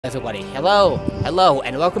Everybody, hello,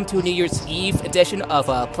 and welcome to New Year's Eve edition of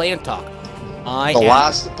Play and Talk. The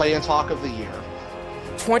last Play and Talk of the year.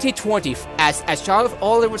 2020, as Charles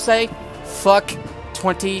Oliver would say, fuck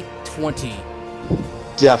 2020.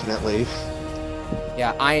 Definitely.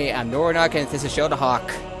 Yeah, I am Noranak, and this is Show the Hawk.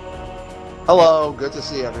 Hello, good to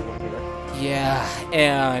see everyone here. Yeah,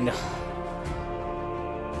 and...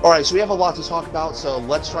 Alright, so we have a lot to talk about, so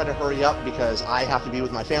let's try to hurry up, because I have to be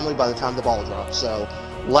with my family by the time the ball drops, so...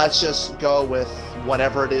 Let's just go with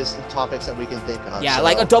whatever it is, the topics that we can think of. Yeah, so,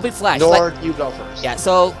 like Adobe Flash. Nord, you go first. Yeah,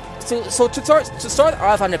 so to start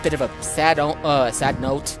off on a bit of a sad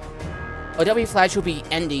note, Adobe Flash will be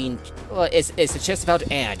ending. Is just about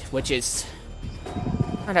to end, which is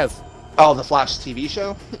kind of. Oh, the Flash TV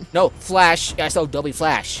show? No, Flash. I saw Adobe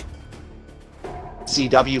Flash.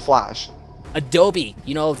 CW Flash. Adobe,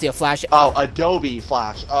 you know the Flash. Oh, Adobe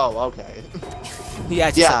Flash. Oh, okay.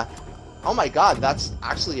 Yeah. Yeah. Oh my god, that's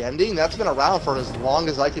actually ending? That's been around for as long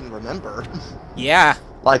as I can remember. Yeah.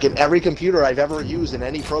 Like, in every computer I've ever used in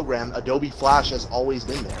any program, Adobe Flash has always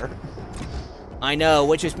been there. I know,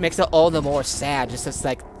 which just makes it all the more sad. Just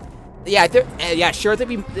like... Yeah, sure, there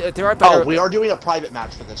are better... Oh, we are doing a private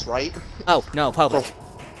match for this, right? Oh, no, public.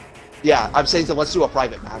 Oh. Yeah, I'm saying that let's do a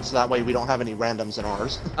private match, so that way we don't have any randoms in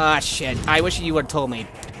ours. Ah, shit. I wish you would have told me.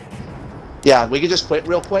 Yeah, we could just quit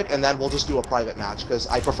real quick, and then we'll just do a private match, because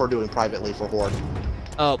I prefer doing privately for Horde.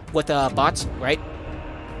 Oh, with bots, right?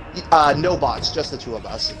 No bots, just the two of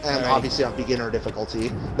us, and Alrighty. obviously on beginner difficulty.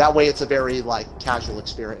 That way it's a very, like, casual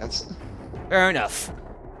experience. Fair enough.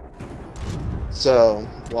 So,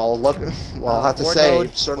 well, look, well, I'll have to Horde say,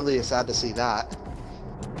 mode. certainly it's sad to see that.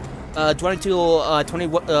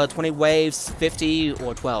 20 waves, 50,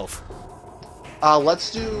 or 12? Let's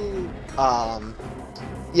do,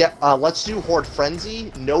 let's do Horde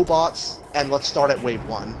Frenzy, no bots, and let's start at wave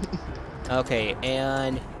 1. Okay,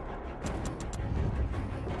 and...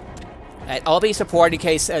 I'll be supported in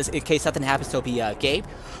case something happens to be Gabe.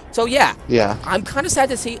 So yeah, I'm kind of sad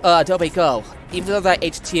to see Adobe go, even though that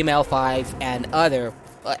HTML5 and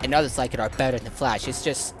others like it are better than Flash. It's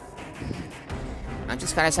just, I'm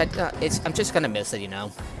just kind of sad. I'm just gonna miss it, you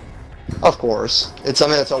know. Of course, it's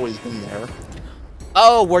something that's always been there.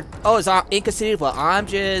 It's inconceivable. I'm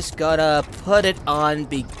just gonna put it on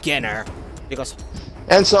beginner because.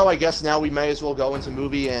 And so I guess now we may as well go into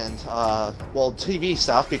movie and TV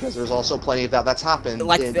stuff, because there's also plenty of that's happened.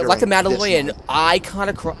 Like the Mandalorian, I kind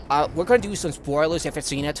of we're gonna do some spoilers if you've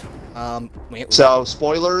seen it. So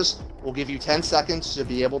spoilers, we'll give you 10 seconds to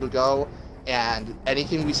be able to go, and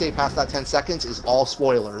anything we say past that 10 seconds is all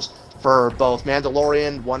spoilers for both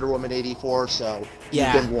Mandalorian, Wonder Woman 84. So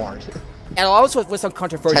yeah. You've been warned. And also with some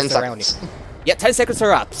controversy surrounding it. Yeah, 10 seconds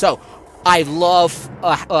are up. So, I love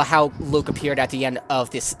how Luke appeared at the end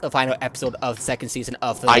of this final episode of the second season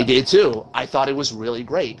of the... I did too. I thought it was really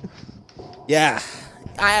great. Yeah.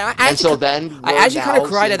 I actually kind of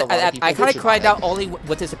cried I kind of cried out only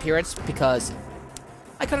with his appearance because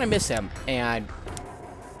I kind of miss him. And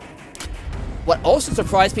what also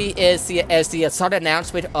surprised me is the sudden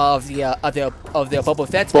announcement of the Boba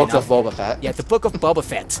Fett. Book of Boba Fett. Yeah, the Book of Boba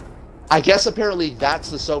Fett. I guess apparently that's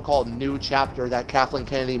the so-called new chapter that Kathleen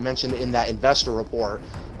Kennedy mentioned in that investor report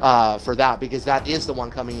for that, because that is the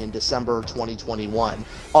one coming in December 2021.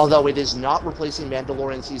 Although it is not replacing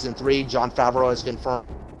Mandalorian Season 3, Jon Favreau has confirmed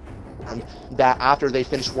that after they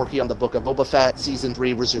finish working on the Book of Boba Fett, Season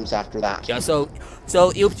 3 resumes after that. Yeah, so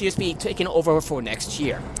it'll just be taken over for next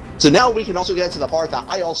year. So now we can also get into the part that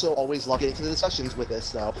I also always love getting to the discussions with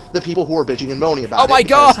this, though. The people who are bitching and moaning about it. Oh my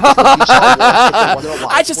god!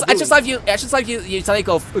 I just love you. I just love you. You suddenly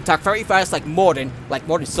go talk very fast, like Morden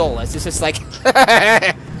Solas. It's just like.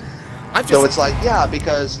 So it's like, yeah,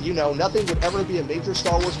 because, you know, nothing would ever be a major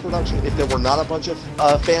Star Wars production if there were not a bunch of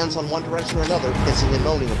fans on one direction or another pissing and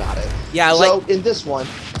moaning about it. Yeah, so in this one,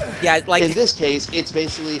 in this case, it's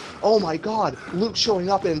basically, oh my god, Luke showing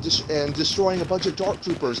up and destroying a bunch of Dark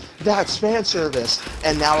Troopers. That's fan service.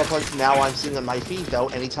 And now I'm seeing on my feed, though,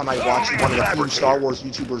 anytime I watch one of the few Star Wars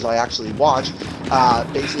YouTubers I actually watch,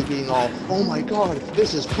 basically being all, oh my god,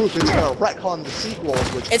 this is proof it's gonna retcon the sequels.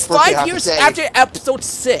 Which it's 5 years after Episode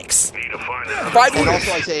 6. 5 years. And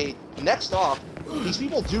also, I say, next off, these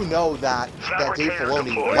people do know that Dave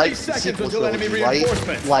Filoni likes the sequel trilogy, right?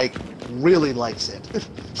 Like, really likes it.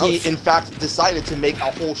 He, in fact, decided to make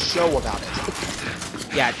a whole show about it.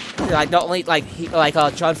 Yeah, like not only John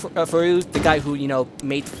Favreau, the guy who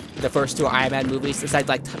made the first two Iron Man movies, decided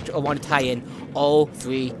want to tie in all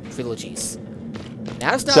 3 trilogies.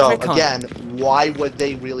 That's not so retcon. again, why would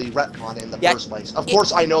they really retcon it in the first place? Of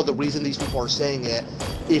course, I know the reason these people are saying it.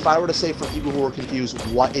 If I were to say for people who are confused,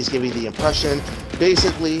 what is giving the impression?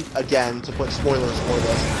 Basically, again, to put spoilers for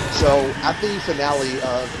this. So at the finale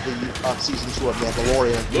of season 2 of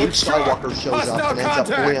Mandalorian, Luke Skywalker shows up and ends up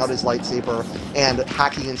pulling out his lightsaber and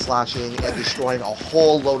hacking and slashing and destroying a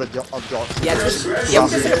whole load of dark secrets. Yeah, this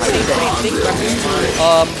is a pretty big reference to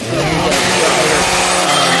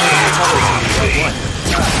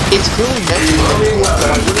it's clearly meant to be cool,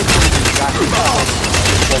 so I wouldn't put it exactly well,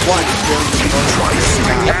 one, it's very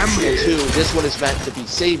and two, this one is meant to be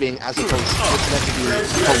saving as opposed to it's meant to be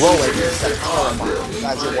heroic instead of terrifying,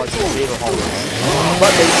 as it was in Vader Holiday.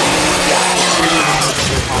 But basically, yeah, it's really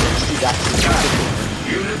homage to that.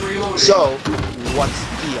 So, what's the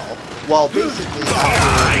deal? Well, basically,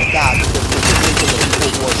 after that, the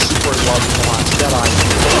people who are super in love with The Last Jedi,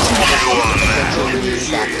 essentially means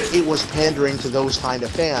that it was pandering to those kind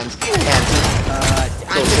of fans, and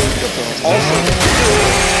so saying the fans also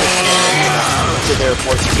so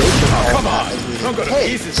therefore they can all that as meaning,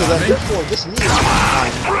 hey, so then therefore this means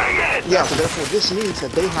so therefore this means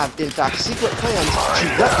that they have in fact secret plans to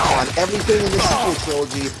retcon everything in the sequel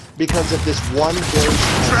trilogy because of this one very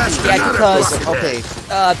because okay,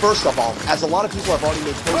 first of all, as a lot of people have already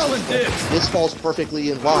made posts, this falls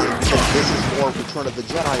perfectly in line because this is more Return of the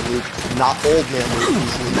Jedi Luke, not Old Man Luke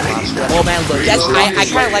who's in The Last Jedi. Old Man Luke. Yes, I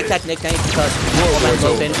kind of like that nickname because Old Man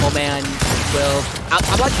Logan, Old Man Will.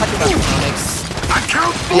 I'm like talking about comics.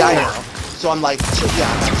 Yeah, I know. So I'm like, so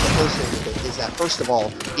yeah, that's the first thing with it, is that first of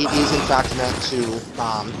all, it is in fact meant to,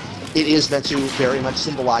 very much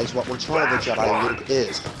symbolize what Return of the Jedi Luke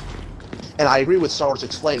is. And I agree with Star Wars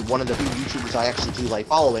Explained, one of the few YouTubers I actually do like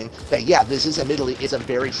following, that yeah, this is admittedly is a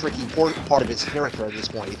very tricky part of his character at this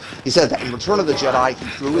point. He said that in Return of the Jedi, he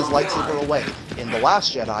threw his lightsaber away. In The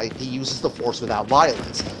Last Jedi, he uses the Force without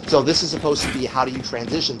violence. So this is supposed to be how do you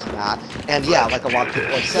transition to that? And yeah, like a lot of people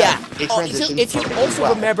have said, it transitions if you also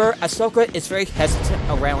remember, Ahsoka is very hesitant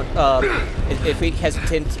around,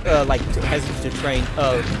 hesitant to train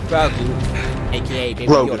Grogu, aka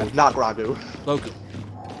Baby Yoda. Not Grogu. Grogu.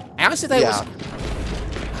 Honestly, that was.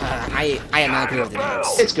 I am not good with the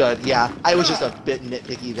names. It's good, yeah. I was just a bit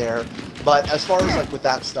nitpicky there. But as far as like with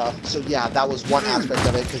that stuff, so yeah, that was one aspect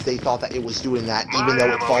of it because they thought that it was doing that, even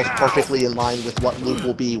though it falls perfectly in line with what Luke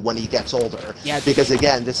will be when he gets older. Yeah. Because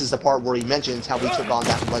again, this is the part where he mentions how he took on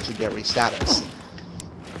that legendary status.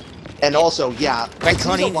 And also, yeah,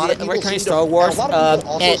 retconning Star Wars,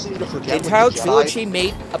 the entire trilogy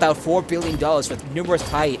made about $4 billion with numerous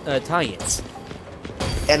tie-ins.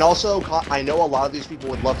 And also, I know a lot of these people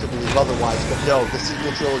would love to believe otherwise, but no, the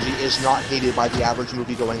sequel trilogy is not hated by the average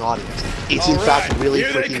movie-going audience. It's in fact really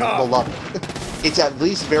freaking beloved. It's at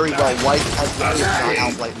least very well liked, as well as not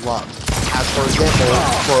outright loved. As for example,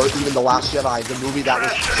 for even The Last Jedi, the movie that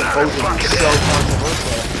was supposedly so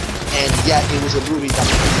controversial, and yet it was a movie that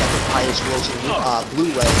was the highest grossing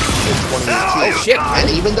Blu-ray in 2018. Oh shit! And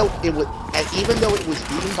even though it was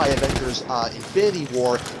beaten by Avengers Infinity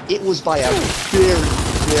War, it was by a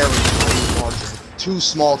very tiny margin. Too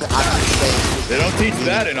small to actually say. They don't teach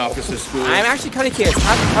that in officer school. I'm actually kind of curious.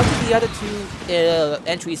 How did the other two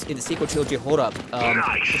entries in the sequel trilogy hold up? With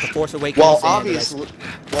The Force Awakens. Well, obviously,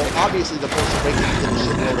 The Force Awakens did a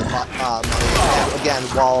shitload of money. Again,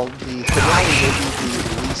 while the finale may be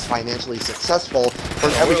the least financially successful,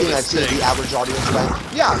 from everything I've seen, the average audience went,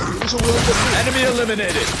 yeah, it was a really good movie. Enemy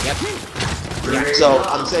eliminated. Yep. So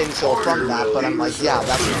I'm saying so from that, but I'm like, yeah,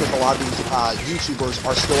 that's because a lot of these YouTubers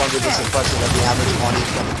are still under this impression that the average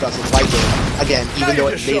audience member doesn't like it. Again, even though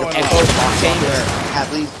it made a at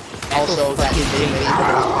least also that it made many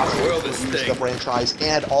of the franchise,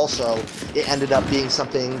 and also it ended up being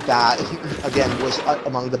something that, again, was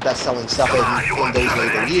among the best-selling stuff in those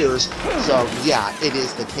later years. So yeah, it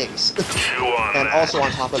is the case. And also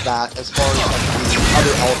on top of that, as far as like, the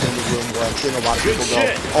other elephant in the room, where I'm seeing a lot of people go,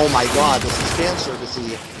 "Oh my God, this is fan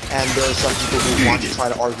servicey," and there are some people who want to try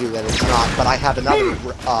to argue that it's not. But I have another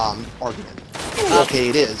argument. Okay,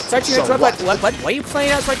 it is. Sorry to interrupt, but what are you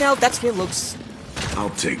playing as right now? That skin looks. I'll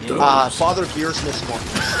take those. Father Beer's Miss Martin.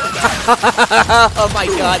 Oh my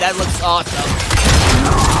God, that looks awesome.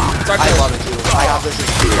 I love it too. I have this as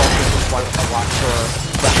quite a lot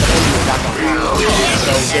for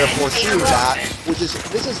so therefore seeing that, which is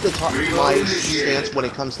this is my stance when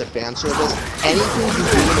it comes to fan service. Anything you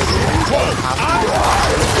do in a series that has to be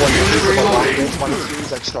or in a long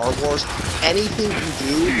series like Star Wars, anything you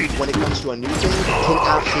do when it comes to a new thing can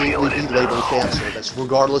absolutely be labeled fan service,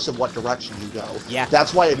 regardless of what direction you go. Yeah.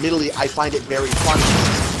 That's why, admittedly, I find it very funny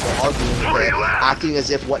people arguing with it, acting as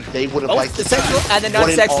if what they would have liked the sexual and the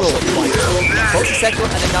non-sexual. Both the sexual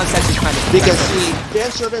and the non-sexual kind of. Because see,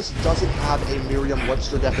 fan service doesn't have a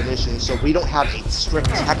Merriam-Webster definition, so we don't have a strict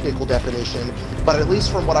technical definition. But at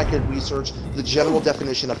least from what I could research, the general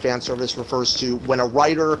definition of fan service refers to when a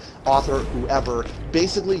writer, author, whoever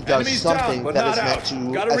basically does something that is meant to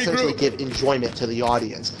essentially give enjoyment to the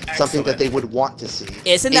audience, something that they would want to see.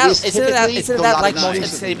 Isn't that like most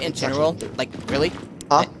entertainment in general? Like really?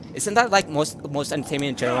 Huh? Isn't that like most entertainment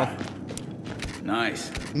in general? Nice.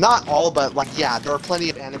 Not all, but like yeah, there are plenty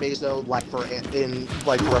of animes though, like for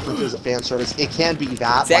references of fan service. It can be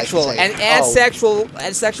that sexual like, say, and sexual.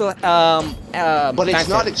 But it's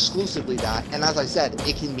not exclusively that. And as I said,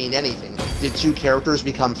 it can mean anything. Did two characters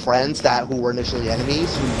become friends who were initially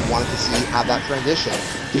enemies, who you wanted to see have that transition?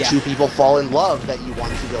 Did two people fall in love that you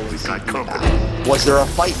wanted to go and see that? Was there a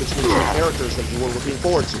fight between two characters that you were looking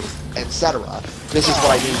forward to, etc.? This is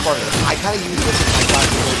what I mean further. I kind of use this as my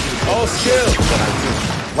classical.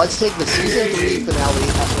 Let's take the season 3 finale,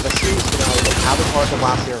 the series finale of Avatar: The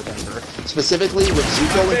Last Airbender, specifically with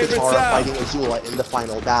Zuko and Katara fighting Azula in the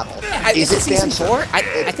final battle. Is it season 4?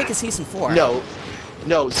 I think it's season 4. No,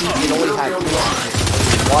 see, it only had 4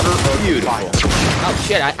 seasons. Water, earth, and fire. Oh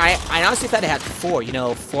shit, I honestly thought it had 4,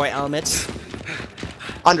 4 elements.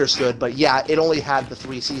 Understood, but yeah, it only had the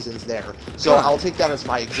 3 seasons there. So I'll take that as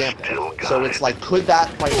my example. So it's like, could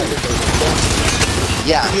that fight have been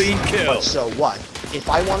yes, but so what? If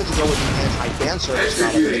I wanted to go with the anti-fan service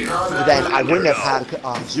route, then I wouldn't have had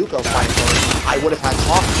Zuko fight first. I would have had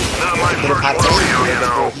Toph. I would have had Aang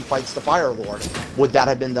before he fights the Fire Lord. Would that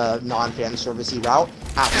have been the non-fan servicey route?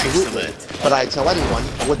 Absolutely. But I tell anyone,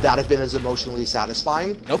 would that have been as emotionally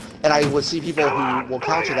satisfying? Nope. And I would see people who will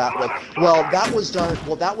counter that with, well, that was done.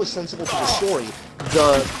 Well, that was sensible to the story.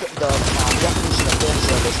 The definition of fan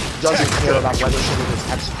service doesn't care about whether something is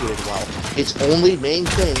executed well. Its only main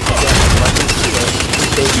thing, again,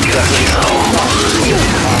 is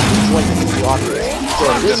enjoyment of the audience. So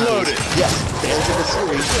in this case, yes, fans of the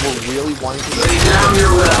series were really wanting to see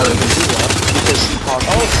because she caused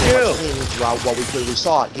so much pain throughout what we clearly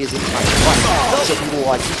saw his entire life. So people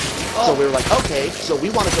were like, so we were like, okay, so we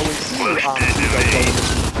want to go and see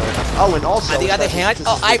Oh, and also... On the other hand,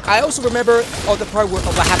 I also remember the part where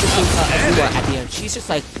what happened to Azula at the end. She's just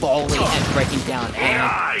like bawling and breaking down. And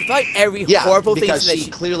despite every horrible thing that she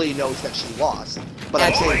clearly knows that she lost. But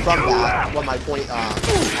I'm saying from that, what my point on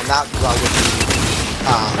that would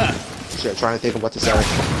be... shit, trying to think of what to say.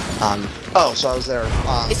 So I was there.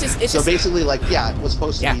 So basically, like, yeah, it was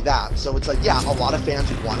supposed to be that. So it's like, yeah, a lot of fans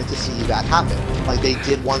wanted to see that happen. Like, they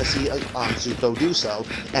did want to see Zuko do so.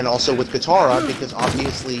 And also with Katara, because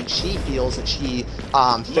obviously she feels that she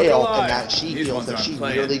failed, and that she feels that she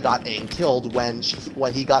nearly got Aang killed when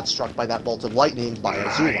he got struck by that bolt of lightning by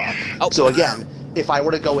Azula. So again, if I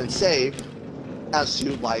were to go and say, as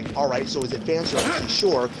to, like, alright, so is it fan service?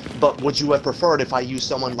 Sure, but would you have preferred if I used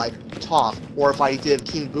someone like Toph, or if I did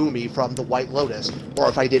King Boomy from the White Lotus, or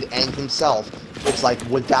if I did Aang himself? It's like,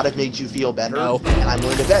 would that have made you feel better? No. And I'm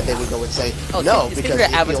willing to bet they would go and say, no, because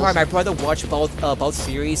of Avatar, my brother watched both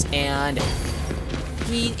series, and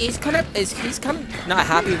he's kind of not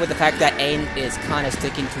happy with the fact that Aang is kind of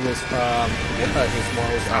sticking to his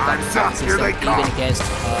morals about system, even against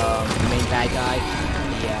the main bad guy.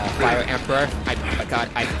 Fire Emperor. I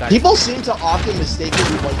forgot. People seem to often mistake it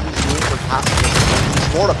with what he's doing for pacifism. He's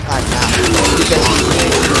more of a pragmatic because he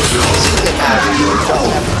sees it as he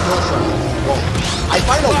doesn't have to kill someone. Well, I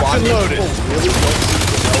find a lot of people really don't seem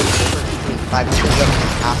to know the difference between pragmatism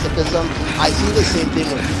and pacifism. I see the same thing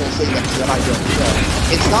when people say that Jedi don't kill.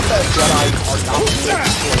 It's not that Jedi are not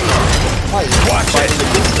fight, but in the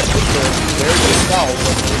case of pictures, there you tell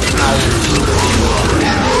how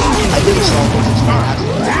I think Star Wars is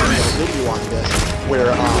actually a video on this, where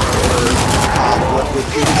with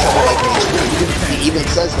even someone like me, he even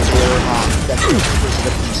says that that they're members of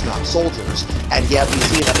the peace, not soldiers. And yet we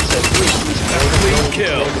see in episode 3, he's willing to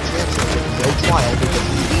kill the chancellor with no trial because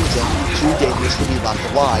he deems him too dangerous to be left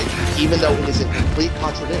alive, even though it is in complete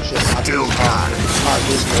contradiction of his morals as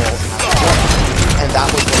a Jedi. And that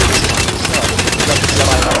was what he was trying to show. That the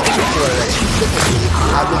Jedi in particular, specifically,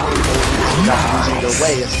 have been able to end up losing their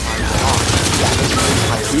way as time went on. That was the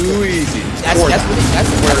entire too easy.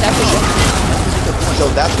 So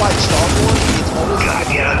that's why Star Wars, it's always like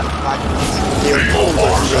a practice. They're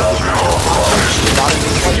always not in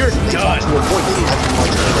this You're done. to avoid it as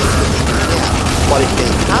much as they can. But if they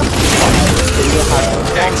have to, they will have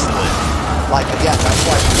excellent. Like, again, that's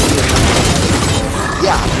why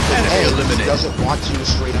because A doesn't want to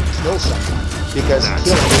straight up kill someone. Because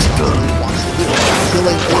killing is not what he wants to do.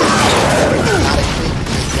 Killing is a very dramatic thing.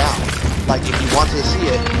 down. Like, if you want to see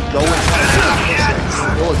it, go and try to get a person in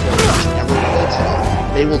the military who's never killed someone.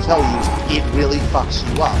 They will tell you it really fucks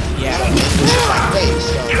you up. Yeah. So, it was just like, hey,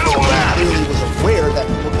 so he clearly was aware that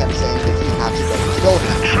people kept saying that he had to go and kill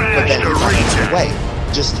him. But then he's like, wait,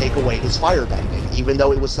 just take away his firebending. Even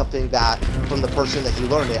though it was something that, from the person that he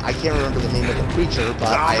learned it, I can't remember the name of the creature, but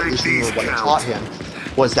I at least remember what it taught him,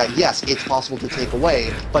 was that yes, it's possible to take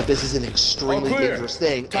away, but this is an extremely dangerous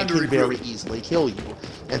thing and can very easily kill you.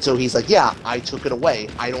 And so he's like, yeah, I took it away.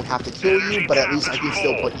 I don't have to kill you, but at least I can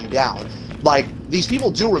still put you down. Like, these people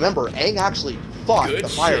do remember, Aang actually fought the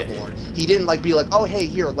Fireborn. He didn't like be like, oh hey,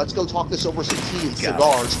 here, let's go talk this over some tea and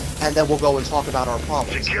cigars, and then we'll go and talk about our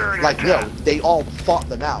problems. Like, no, they all fought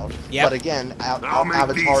them out. Yep. But again,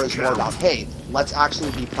 Avatar is more about, hey, let's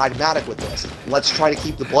actually be pragmatic with this. Let's try to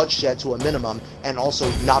keep the bloodshed to a minimum, and also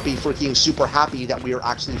not be freaking super happy that we are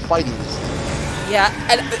actually fighting this thing. Yeah,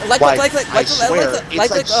 and like with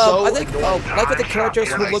the characters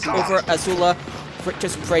who looked over Azula,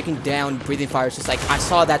 just breaking down, breathing fire. It's just like I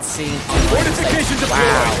saw that scene. Fortifications like,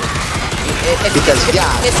 wow.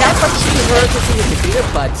 It sounds like she heard that she was defeated,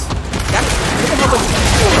 but that's look at how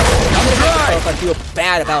much I feel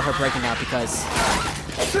bad about her breaking out because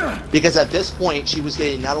at this point she was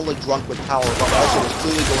getting not only drunk with power, but also was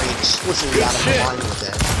clearly going explicitly out of her mind with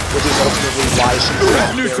it, which is ultimately why she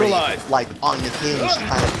was very, like, unhinged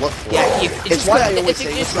kind of look for it. Yeah, it's why I always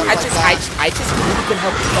say it's I just really can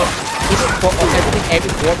help even for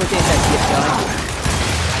every horrible thing that she has done.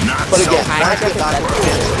 But again, when I get back to the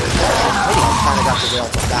answer, I kind of got derailed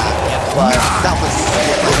with that, but that was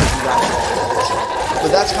but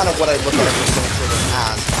that's kind of what I look at this thing sort of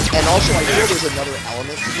as. And also, I feel there's another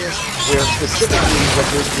element to this, where specifically when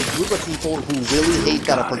there's a group of people who really hate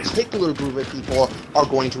that a particular group of people are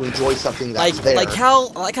going to enjoy something that's there. Like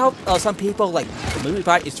how some people, like the movie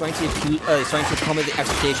bot is trying to come with the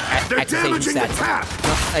accusations that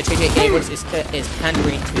J.J. Abrams is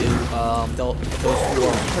pandering to those who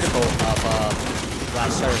are critical of.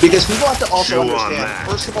 Because people have to also understand,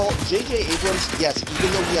 first of all, J.J. Abrams, yes, even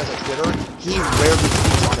though he has a Twitter, he rarely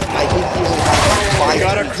tweets on it. I think he only has 5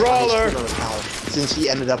 tweets on his Twitter account since he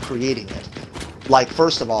ended up creating it. Like,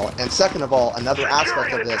 first of all. And second of all, another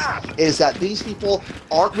aspect of this is that these people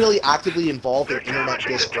aren't really actively involved in internet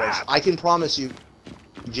discourse. I can promise you,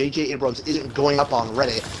 J.J. Abrams isn't going up on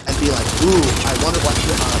Reddit and be like, ooh, I wonder what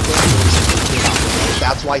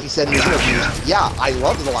that's why he said in his interviews, yeah, I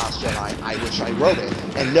loved The Last Jedi, I wish I wrote it.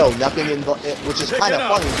 And no, nothing in the, which is kind of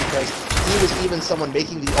funny because he was even someone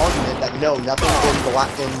making the argument that no, nothing in The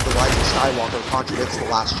Rise of Skywalker contradicts The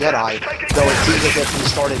Last Jedi, though it seems as if he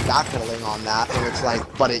started backpedaling on that, and it's like,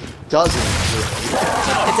 but it doesn't really.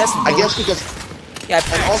 It doesn't. I guess because... Yeah,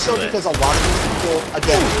 and also because a lot of these people,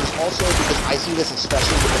 again, there's also because I see this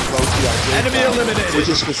especially with the pro TLJ, which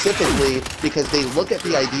is specifically because they look at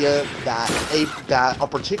the idea that a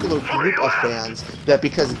particular group of fans, that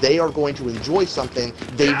because they are going to enjoy something,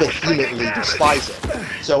 they vehemently despise it.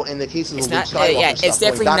 So in the case of the Luke Skywalker stuff, it's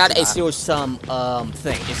definitely not a zero-sum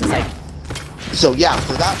thing. It's just like... So yeah,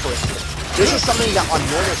 for instance, this is something that on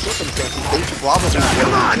normal circumstances they probably would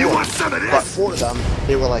have enjoyed, but for them,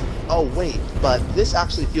 they were like, oh wait, but this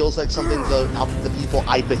actually feels like something the people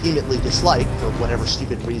I vehemently dislike, for whatever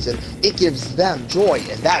stupid reason, it gives them joy,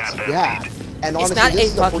 and that's bad. And honestly, it's not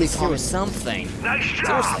this is a pretty common something.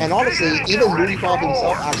 And honestly, even Mooneybob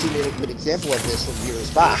himself actually made a good example of this from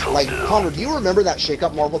years back. Like, Connor, do you remember that Shake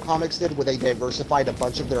Up Marvel Comics did, where they diversified a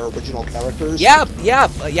bunch of their original characters? Yeah,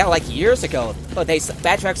 like years ago. But they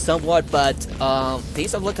backtracked somewhat, but they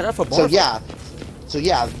used to look it up for Marvel. So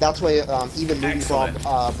yeah, that's why even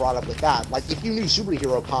Mooneybob brought up with that. Like, if you knew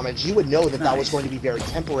superhero comics, you would know that that was going to be very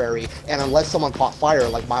temporary, and unless someone caught fire,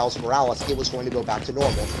 like Miles Morales, it was going to go back to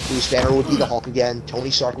normal. Bruce Banner would be the Hulk again, Tony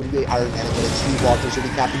Stark would be Iron Man again, Steve Rogers would be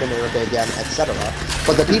Captain America again, etc.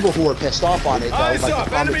 But the people who were pissed off on it, though, like the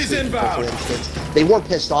comics people, for instance, they weren't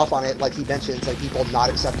pissed off on it, like he mentioned, it's like people not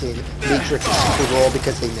accepting Matrix and Supergirl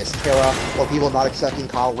because they missed Kara, or people not accepting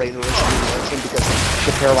Kyle Rayner and Green Lantern because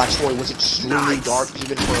the Parallax story was extremely dark,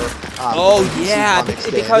 even for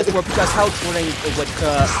because Hal Jordan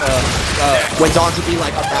went on to be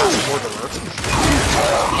like a mass murderer.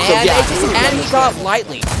 And he got off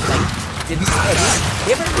lightly. Like, did he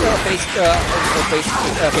ever face the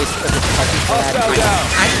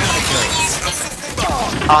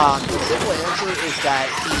simple answer is that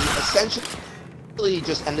he essentially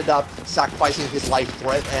just ended up sacrificing his life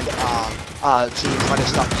for it and to try to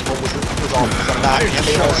stop evil was resolved because of that. And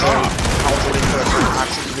they also Jordan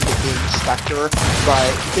actually even became Spectre,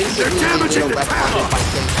 but basically they retconned it by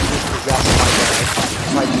saying he was possessed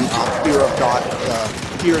by the fear of God,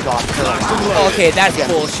 Fear God Parallax. Okay, that's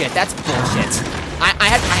bullshit. That's bullshit.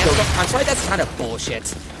 I'm sorry, that's kind of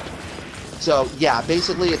bullshit. So, yeah,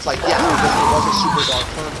 basically it's like, yeah, it was a super dark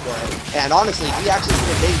turn for it. And honestly, he actually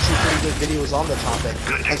made two pretty good videos on the topic.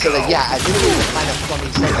 And so that, yeah, admittedly it was kind of funny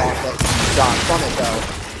send-off that he got from it, though.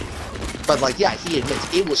 But, like, yeah, he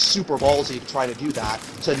admits it was super ballsy to try to do that.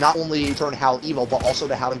 To not only turn Hal evil, but also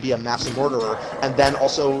to have him be a massive murderer. And then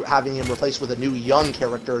also having him replaced with a new young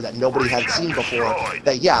character that nobody had seen before.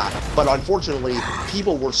 That, yeah, but unfortunately,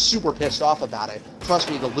 people were super pissed off about it. Trust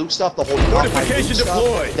me, the Luke stuff, the whole Fortification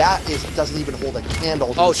deployed. That doesn't even hold a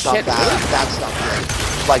candle to Oh, the stuff shit. that stuff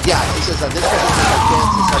did. Like, yeah, he says that this wasn't like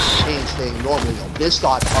Dance's such a change thing normally, though. This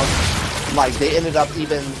got ugly. Like, they ended up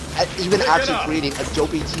even actually creating a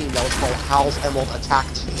dopey team that was called Hal's Emerald Attack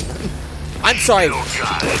Team. I'm sorry.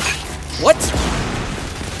 What?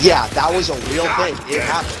 Yeah, that was a real thing. It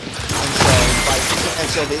happened. And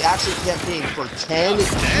so they actually campaigned for 10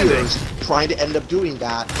 years trying to end up doing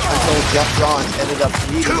that until Jeff Johns ended up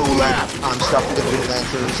creating stuff for the Green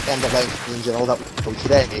Lanterns and the Lanterns in general that we know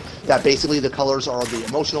today. That basically the colors are the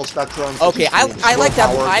emotional spectrum. Okay, I like that.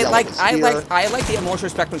 I like the emotional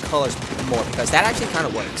spectrum colors more because that actually kind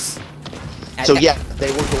of works. So yeah,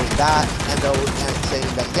 they were doing that, and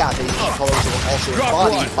saying that yeah, these colors were also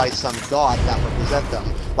embodied by some god that represent them,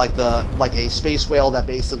 like a space whale that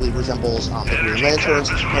basically resembles the Green Lanterns,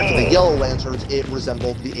 and for the Yellow Lanterns, it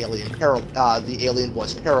resembled the alien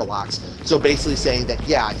was Parallax. So basically saying that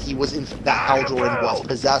yeah, he was that Hal Jordan was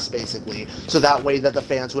possessed basically, so that way that the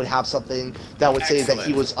fans would have something that would say that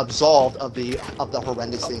he was absolved of the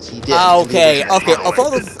horrendous things he did. Okay.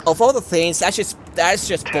 Of all the things, that's just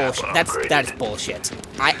bullshit. That's bullshit.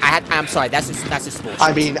 I'm sorry. That's just bullshit.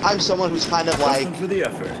 I mean, I'm someone who's kind of like, for the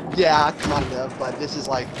effort. Yeah, kind of, but this is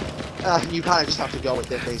like, you kind of just have to go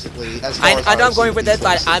with it, basically. As far as I know I'm going with it,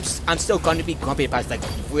 but I'm still going to be grumpy about it. Like,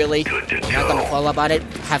 really, you're not going to follow about it,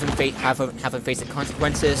 haven't faced the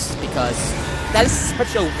consequences, because that is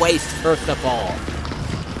such a waste, first of all.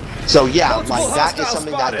 So yeah, like, that is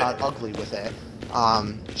something that got ugly with it.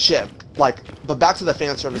 Shit. Like, but back to the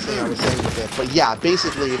fan service thing I was saying with it. But yeah,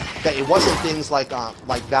 basically, that it wasn't things like that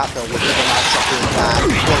though, where people not accepting that,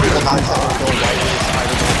 where people not accepting Bill White and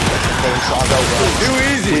Spider-Man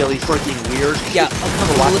was really freaking weird. Yeah,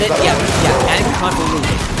 convoluted. Yeah, and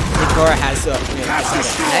convoluted. Victoria has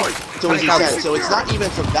So as you said, so it's not even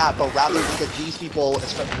from that, but rather because these people,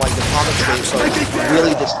 like the comic space,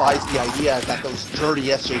 really despise the idea that those dirty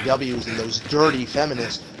SJWs and those dirty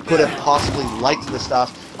feminists could have possibly liked the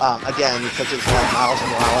stuff. Again, such as like Miles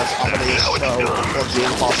Morales, Amadeus Cho, or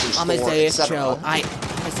Jane Foster's Amadeus Cho.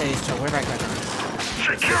 Amadeus Cho. Where did I get that?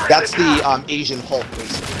 That's the Asian Hulk,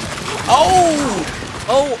 basically.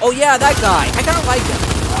 Oh yeah, that guy. I kind of like him.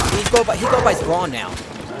 He go by Thrawn now.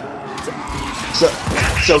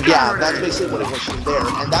 So yeah, that's basically what it was from there,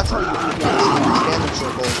 and that's how you see these fandom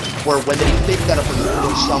circles, where when they think that if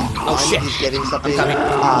someone is getting something, getting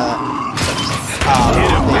something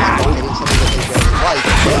that they don't like,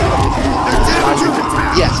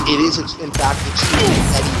 yes, it is in fact extremely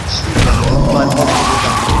petty, but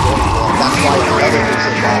that's why another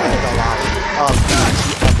reason why I fell out of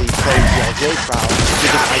the pro-GLJ crowd,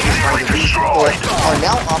 because I just find that these people are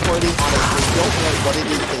now operating on they don't know what it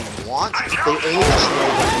is they want, they only just know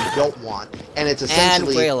what they don't want, and it's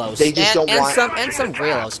essentially they just don't want some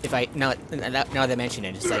Graylos. If I now that I mention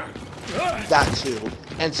it, it's like that too.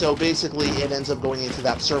 And so basically it ends up going into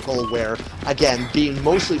that circle where, again, being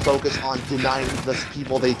mostly focused on denying the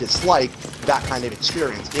people they dislike that kind of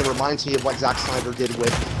experience. It reminds me of what Zack Snyder did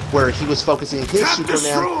with where he was focusing his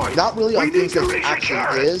Superman not really on things that he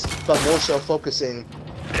actually is, but more so focusing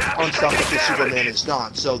on stuff that the Superman is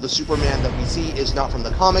not. So the Superman that we see is not from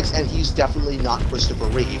the comics, and he's definitely not Christopher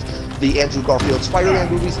Reeve. The Andrew Garfield Spider-Man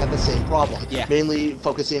movies had the same problem, mainly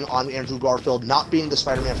focusing on Andrew Garfield not being the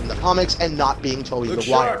Spider-Man from the comics and not being Tobey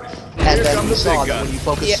Maguire. And then you saw that when you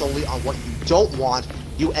focus solely on what you don't want,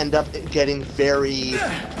 you end up getting very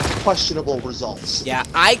questionable results. Yeah,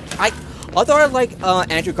 although I like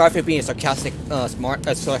Andrew Garfield being a sarcastic ass,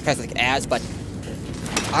 but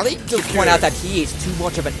I like to point out that he is too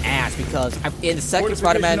much of an ass, because in the second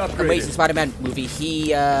Amazing Spider-Man movie,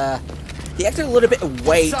 he acted a little bit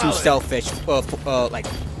way too selfish, or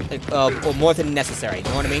more than necessary. You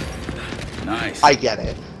know what I mean? Nice. I get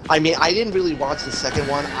it. I mean, I didn't really watch the second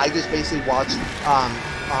one. I just basically watched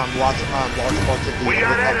large parts of the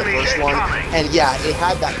first one, and yeah, it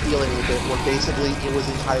had that feeling a bit where basically it was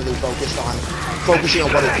entirely focusing on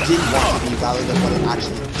what it didn't want to be rather than what it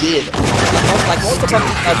actually did. Like most of the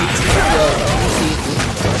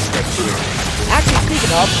actually,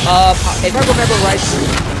 speaking of, if I remember right,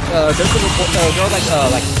 there's a report, there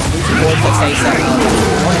are like news reports that say that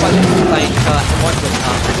one was like one was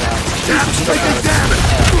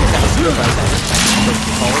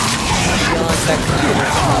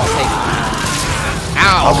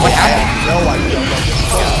Ow! What happened? No idea what this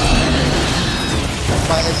is.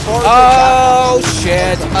 But as far as oh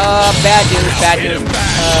shit! Bad news, bad news.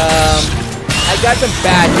 I got some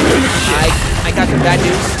bad news. I got some bad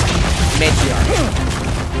news. Matriarch.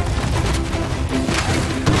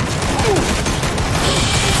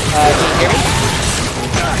 Can you hear me?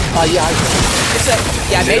 Yeah, I can. It's a,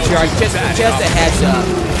 yeah, Matriarch, just a heads up.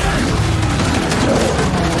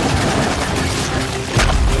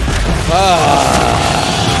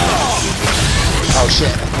 Oh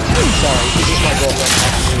shit. Sorry, this is my girlfriend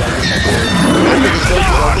talking to me. After this break is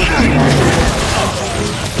over,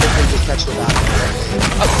 just catch the back.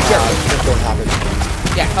 Oh, sure. This don't happen.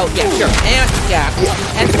 Yeah, oh yeah, sure. And yeah,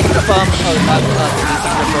 and speaking of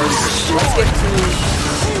let's get to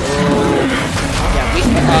yeah, we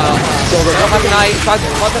so Mark and I talk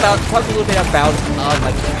a little bit about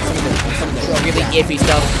like some of the really iffy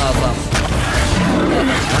stuff of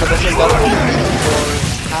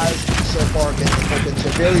has so far been open to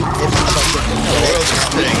very iffy subject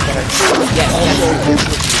but also so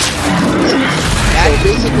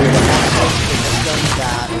basically what happened is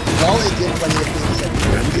that while it did plenty of things that we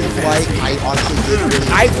didn't like, I honestly did really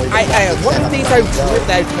enjoy one of the things I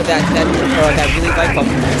really like from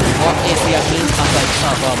is the means of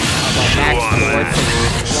Max Lord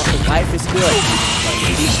saying life is good, but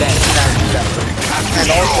be better.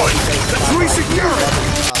 And also because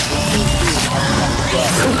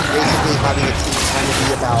basically having a team kind of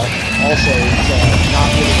be about also not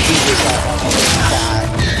really do yourself on that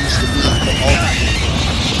used to be from all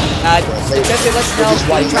just to let you know,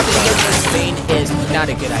 trying to get to Spain is not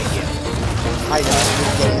a good idea. I know,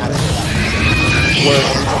 I'm getting out of that. Where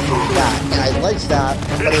it's that, and I liked that,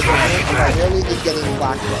 but it's primarily is getting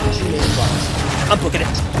flack from two main fronts. I'm booking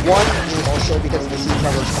it. One is also because of the seat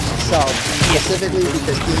covers themselves, specifically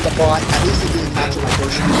because in the bot, at least it didn't capture my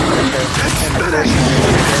first character, and the first one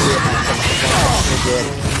it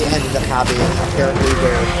ended up having apparently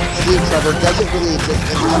where Steve Trevor doesn't really exist in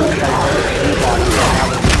the new body, but now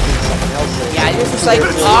they're using someone else. Yeah, it's just like,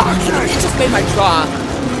 it just made my jaw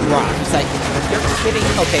drop. It's like, you're kidding,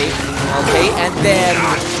 okay, and then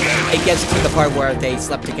it gets to the part where they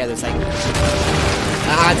slept together. It's like,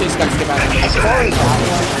 I just got to skip out. As far as that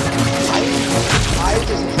one, I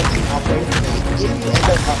just hope to operate with it. If you end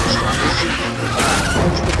up having strong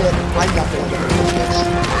with it, I'm not going to get it.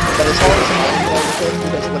 But as far as the main part of it,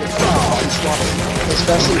 because when it comes to strong,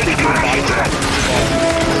 especially if your body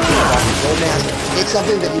romance, it's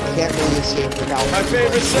something that you can't really escape without. My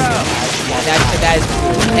favorite sound. That is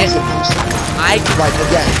cool. And I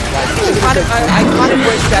kind of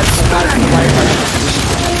wish that a lot of people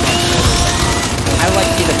I would like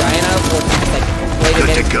to see the Diana or just like wait a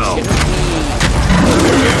minute.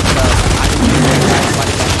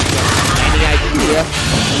 Any idea?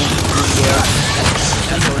 Yeah,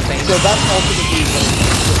 that sort of thing. So that's ultimately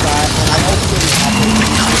that, and I ultimately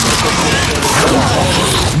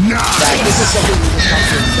that this is something you just have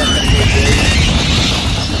to accept that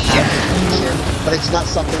but it's not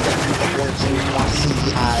something that people are going to want to see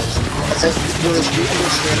as whereas we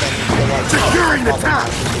understand that people are securing the town.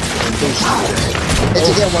 It's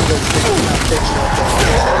again one of those fictional things.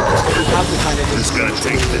 You have to kind of just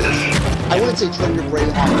I wouldn't say turn your brain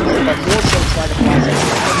off, but more so try to process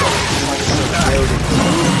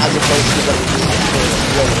as opposed to what it is.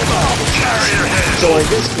 So in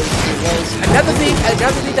this case, it was another thing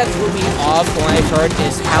that threw me off when I heard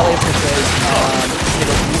is how it portrays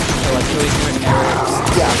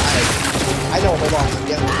yeah, I know, hold on, I'm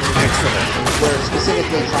getting excellent. Where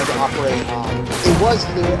specifically trying to operate, it was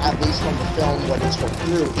clear, at least from the film, when it's going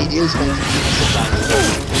through, it is meant to be a surprise.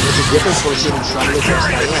 It's a different person who's trying to address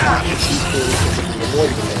Diana, and she's clearly physically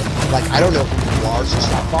avoiding it. Like, I don't know who you are, so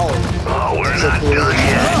stop following me. So clearly,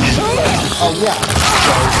 oh yeah,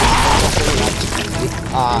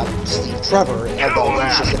 so Steve Trevor, although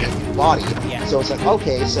he's just in a new body. So it's like,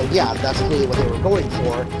 okay, so yeah, that's clearly what they were going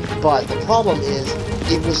for. But the problem is,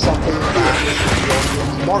 it was something that was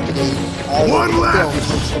marketing all over the film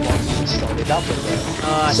since the marketing started up with it.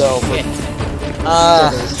 So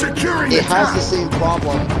it has the same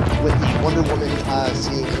problem with the Wonder Woman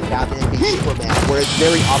scene in Batman v Superman, where it's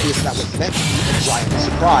very obvious that was meant to be a giant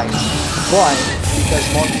surprise. But because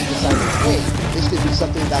marketing decided, hey, this could be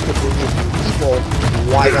something that could bring in new people,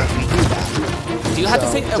 why don't we do that? Do you have to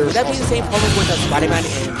say, would that be the same problem with Spider-Man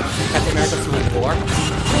in Captain America Civil War?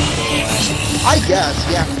 I guess,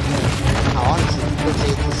 yeah. Honestly. the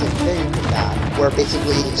same thing with that, where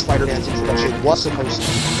basically Spider-Man's introduction was supposed to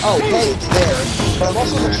be, oh, hey, it's there, but I'm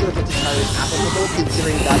also not sure if it's entirely applicable,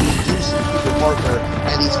 considering that we do see Peter Parker,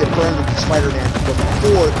 and he's confirmed to be Spider-Man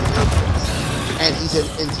before the Matrix, and he's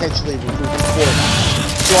intentionally recruited for that.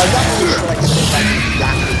 So I'm not really sure I can say that's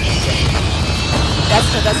exactly the same. That's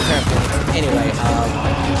a fair point. Anyway,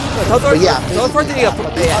 those are the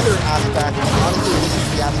other aspect, honestly, this is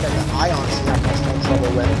the aspect that I honestly have much more trouble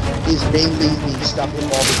with, is mainly the stuff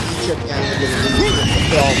involving Egypt and the release of the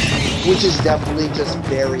film, which is definitely just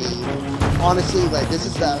very, honestly, like, this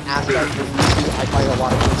is the aspect where usually I find a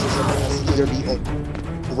lot of criticism as either be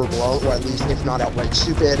overblown, or at least, if not outright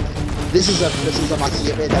stupid. This is a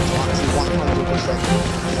must-see of it that's honestly 100%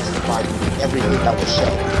 justified everything that was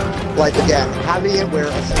shown. Like, again, having it where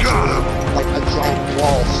essentially, like, a giant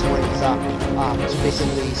wall springs up to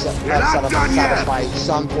basically satisfy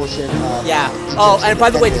some portion of... Yeah. Oh, and by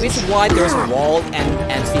the way, the reason why there's a wall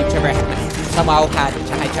and Steve Trevor somehow had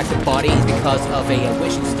checked the body is because of a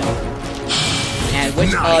wishing stone. And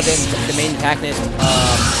which, the main antagonist,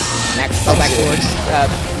 Max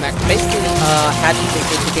basically had to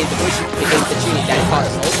indicate the wish against the genie that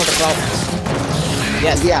caused all sorts of problems.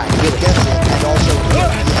 Yes. Yeah, he gets it, and also he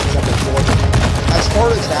ends up with as far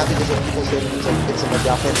as that, because of people saying it's a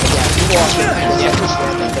MacGuffin, again, people often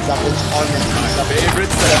misunderstand that MacGuffins are meant to be something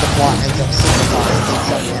that the plot ends up simplifying in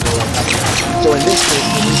some manner or another. So in this case,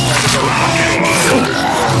 it is kind of very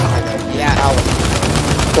reality.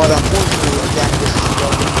 But unfortunately, again, this is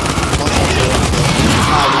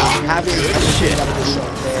having everything that was shown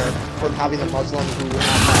there, from having a Muslim who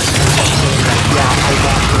has saying like, yeah, I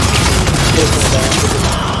want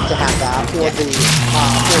to have that, or the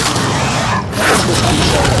Muslim terrorist who actually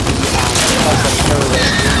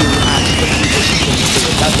wishes to do a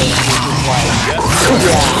weapon, which is like,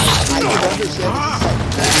 yeah, I can understand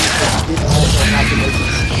this is like, it also has to make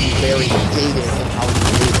it very dated in how he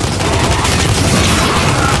behaves.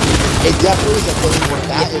 It definitely is a thing where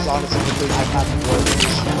that is honestly the thing I've had more of an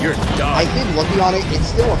issue. You're done. I think looking on it, it's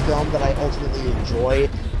still a film that I ultimately enjoy,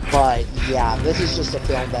 but yeah, this is just a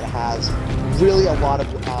film that has really a lot of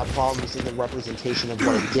problems in the representation of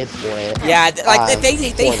what it did for it. Yeah, like they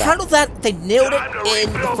handled that, they nailed it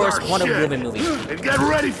in the first Wonder Woman movie. And get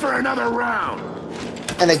ready for another round.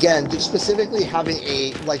 And again, specifically having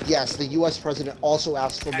a, like, yes, the U.S. president also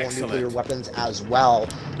asked for more nuclear weapons as well,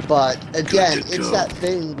 but again, it's that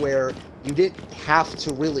thing where you didn't have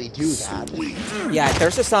to really do that. Yeah,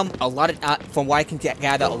 there's just a lot of, from what I can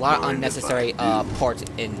gather, a lot of unnecessary parts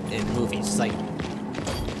in movies. It's like,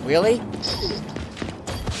 really?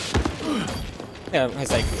 Yeah,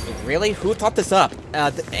 it's like, really? Who thought this up?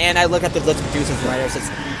 And I look at the list of producers and writers.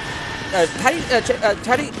 It's Patty.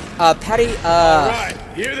 All right,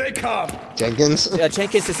 here they come. Jenkins.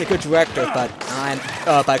 Jenkins is a good director, but if it's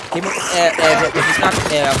not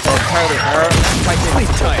entirely her, quite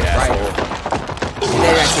right.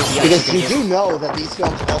 Because you do know that these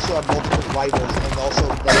films also have multiple writers and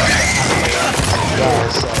also as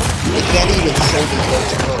well, so it can't even solely go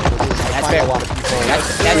to her, which is I find a lot of people.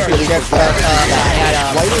 That's really good.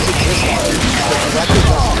 Writers exist on it, but directors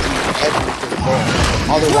doesn't do everything there.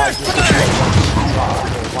 Otherwise, this would be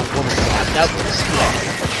one woman. Nope.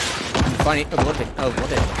 Funny, a little bit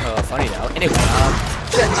funny though. Anyway,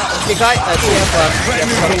 the guy,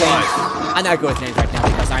 I'm not good with names right now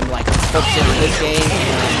because I'm like focusing on this game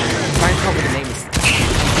and trying to come up with the names.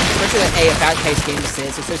 Especially a fast-paced game this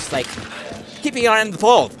is. It's just like keeping an eye on the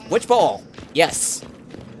ball. Which ball? Yes.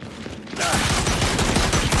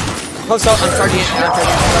 Oh, so I'm starting to because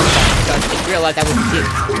I realized that was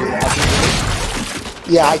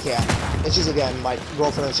Yeah, I can. It's just again, my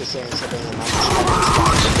girlfriend was just saying something and I'm just trying to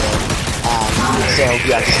respond to it. So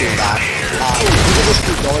yeah, just doing that. You can just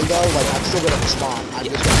keep going though, like I'm still gonna respond. I'm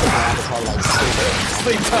just gonna put my avatar like stay there.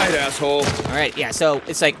 Sleep tight, asshole. Alright, yeah, so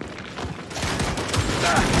it's like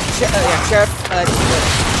Sheriff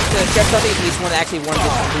Dudley, he's actually one of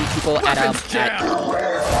the people at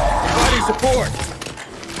Body support.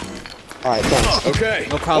 Alright, thanks. Okay,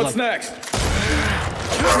 no problem. What's next?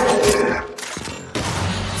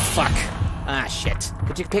 Fuck. Ah, shit.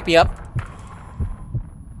 Could you pick me up?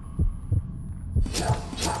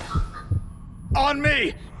 On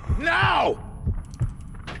me! Now!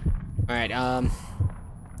 Alright,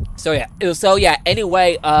 so yeah,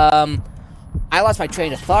 anyway, I lost my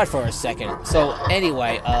train of thought for a second. So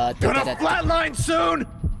anyway, Gonna flatline soon?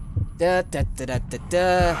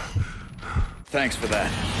 Thanks for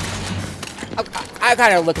that. I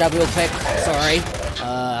gotta look it up real quick. Sorry.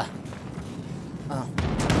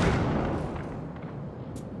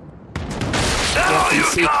 Oh,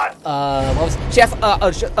 you got! What was it?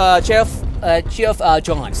 Sheriff Geoff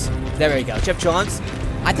Johns. There we go. Geoff Johns.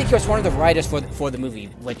 I think he was one of the writers for the movie,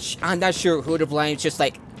 which I'm not sure who to blame. It's just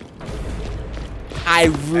like I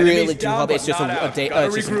really do hope it's just an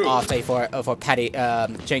off day for Patty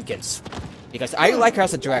Jenkins, because I like her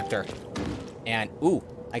as a director. And ooh,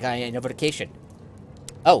 I got a notification.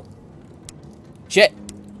 Oh, shit!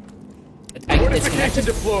 Fortification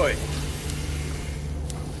deployed.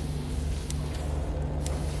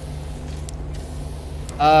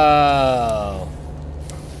 Oh.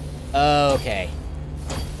 Okay.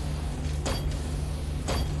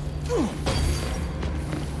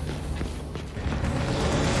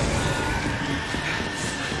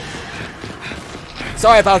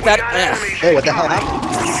 Sorry about that. Hey, what the hell happened?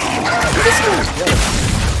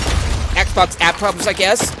 Xbox app problems, I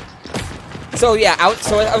guess. So yeah, I was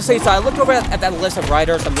saying. So I looked over at that list of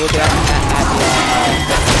writers. I'm looking at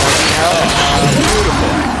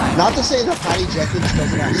beautiful. Not to say that Patty Jenkins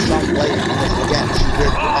doesn't have some blame, because again, she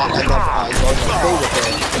did end up going to stay with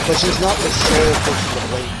her, but she's not the sole person to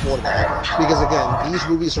blame for that. Because again, these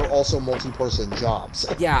movies are also multi-person jobs.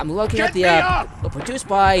 Yeah, I'm looking at the produced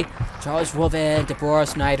by Charles Roven, Deborah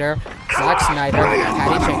Snyder, Zack Snyder,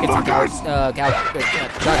 Patty Jenkins, and Gal.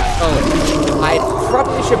 I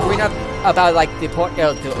probably should bring up about like the part. We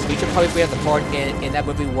should probably bring up the part in that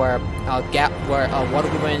movie where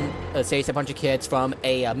Wonder Woman saves a bunch of kids from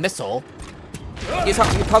a missile. You've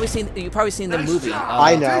probably seen the movie.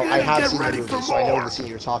 I know, I have seen the movie, so I know the scene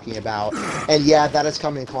you're talking about. And yeah, that has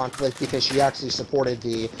come in conflict because she actually supported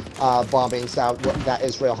the bombings that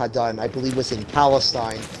Israel had done. I believe was in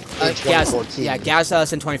Palestine in 2014. Yeah,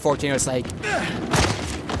 Gaza's in 2014. It was like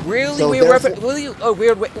really So weird therefore- reference. Really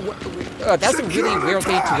weird. That's a really weird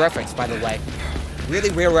thing to reference, by the way.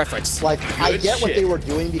 Really weird reference. Like, I get what they were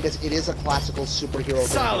doing because it is a classical superhero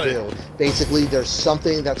thing to do. Basically, there's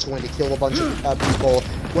something that's going to kill a bunch of people,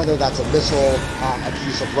 whether that's a missile, a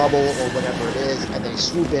piece of rubble, or whatever it is, and they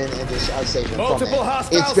swoop in and just save them from it.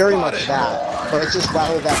 It's very much that, but it's just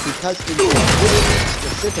rather that because it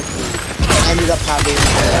specifically ended up having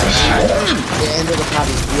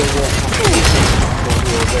real world complications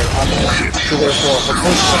where so therefore her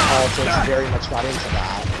personal politics very much got into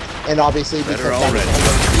that. And obviously, because that was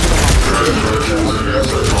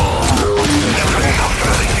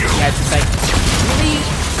it's just like really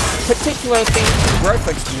particular thing to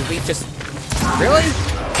reference to movie. Just really,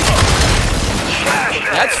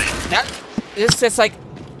 it's just like.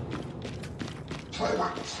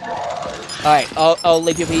 All right, I'll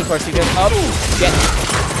leave you be for a second. Oh shit!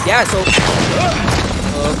 Yeah, so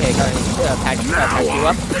okay, got to patch you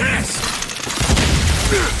up.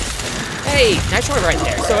 Hey, nice shot right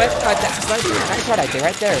there. So that's nice shot I did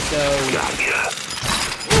right there. So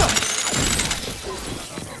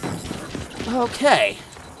okay.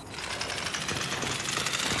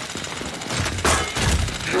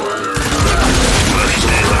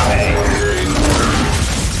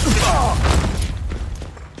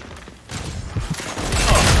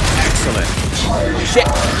 Excellent. Shit.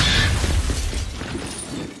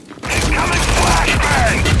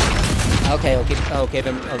 Okay, I'll give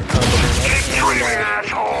him at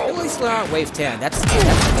least we're on wave 10. That's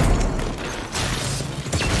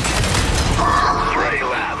Ready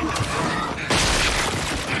left.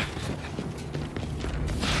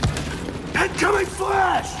 Incoming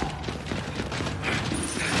flash!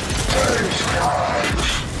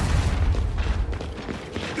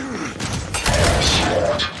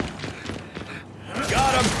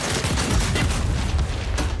 Got him.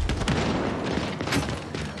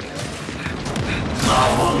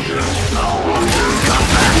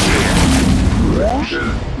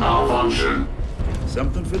 Malfunction.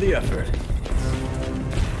 Something for the effort.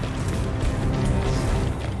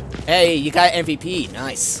 hey, you got MVP,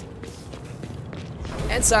 nice.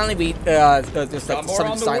 And suddenly we there's like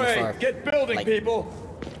something silent for Get building, like, people.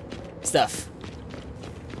 stuff.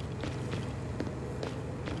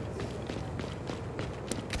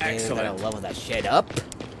 Excellent. And gotta level that shit up.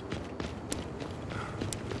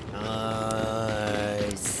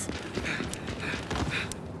 Nice.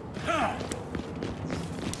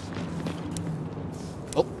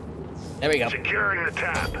 Oh, there we go. Securing the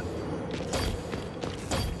tap.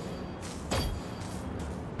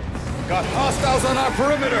 Got hostiles on our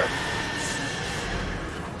perimeter.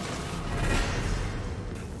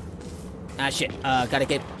 Ah shit. Gotta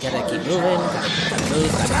keep moving. Gotta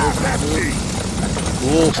move.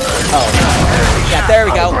 Ooh. Oh. Yeah, there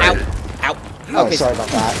we go. Ow. Ow. Oh, Okay. sorry about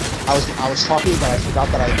that. I was talking, but I forgot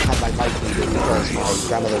that I had my mic muted because my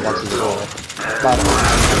grandmother watches the door. But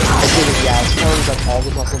I think, yeah, as far as like all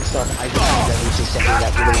the Muslim stuff, I just think that it's just something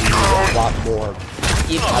that really needs a lot more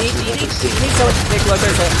You need someone to take a look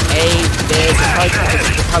and say, hey, this is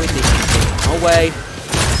probably thinking, no way.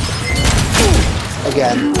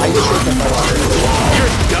 Again, I just think that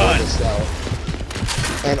You're done.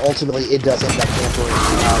 And ultimately, it does end up hampering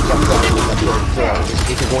Jeff Downing with that third film.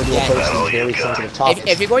 If you're going to approach these very sensitive topics,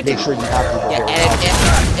 if you're going make sure you have people very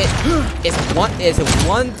it's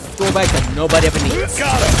one throwback that nobody ever needs.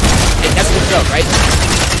 Got him. And that's the joke, right?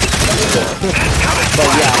 But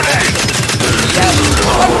yeah,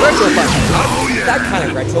 like retro buttons. That kind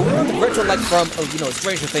of retro. We want the retro like from,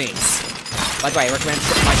 Stranger Things. By the way, I recommend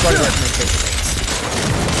my brother recommends Stranger Things.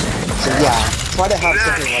 So yeah, try to have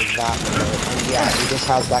something like that. And yeah, it just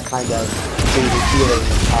has that kind of dated feeling with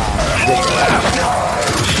it.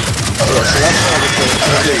 So that's what I would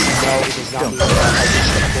say. No, it does not mean that I wish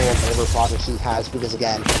to pull whatever projects he has, because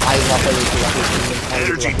again, I love other directors, even kind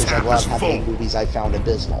of directors I love having movies I found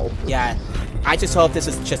abysmal. Yeah, I just hope this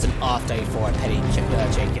is just an off day for Patty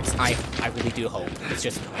Jenkins. I really do hope it's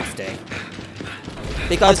just an off day.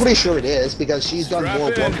 Because I'm pretty sure it is, because she's done more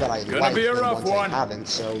work that I like be a than rough ones I one. haven't,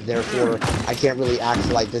 so therefore I can't really act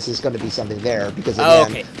like this is going to be something there, because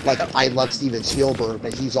again, like, I love Steven Spielberg,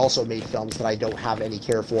 but he's also made films that I don't have any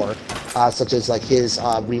care for, such as like his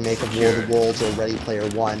remake of War of the Worlds or Ready Player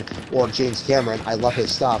One, or James Cameron. I love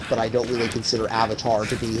his stuff, but I don't really consider Avatar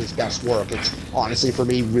to be his best work. It's honestly, for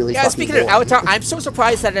me, really fucking speaking boring. of Avatar, I'm so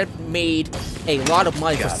surprised that it made a lot of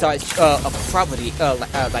money for such a property,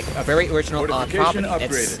 like a very original property.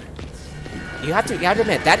 Upgraded. You have to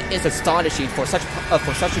admit that is astonishing for such a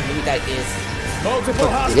movie that is. Multiple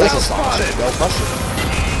It is hostiles astonishing, spotted. no question.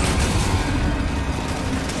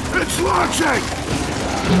 It's launching!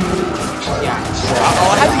 Yeah.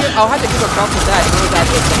 I'll have to give a prompt to that. Knowing that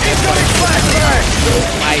it's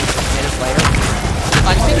like 5 minutes later.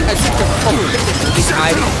 I think the movie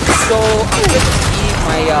I'm so I'm going to see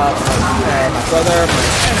my brother, my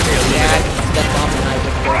dad, stepmom, and I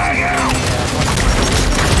would go see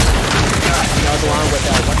the one with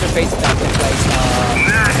what's her face that looks like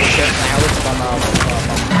Sharon Flowers from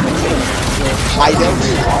I don't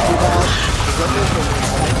know talking about.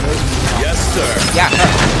 Yes, sir. yeah, her.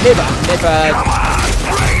 Niva.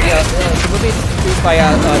 Yeah, the movie is produced by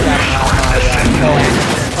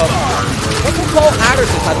what's it called?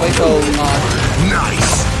 Anderson, by the way. So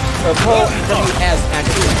Nice! Paul W.S.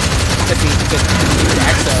 Anderson.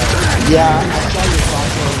 Yeah, I saw your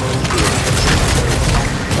thoughts on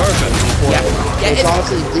Perfect. Yeah, it's it's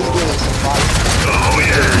honestly didn't really surprise me. Oh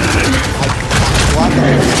yeah! I'm glad that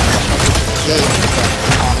I didn't the game, but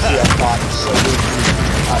honestly I thought it was so good.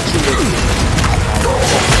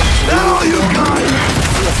 Now you got it!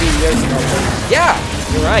 a few years ago. Yeah,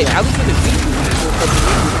 you're right. I was with the Wii U.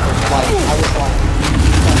 Like, I was like,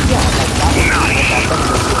 yeah, like that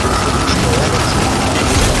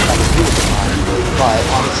but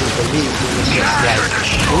honestly for me, it was just like,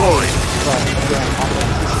 great. But again,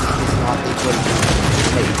 authenticity is not a great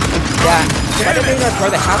thing. Yeah, that made my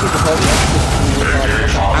brother happy because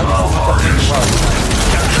I'm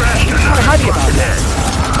happy about that.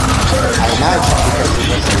 I imagine because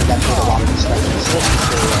it was that put a lot of respect in the source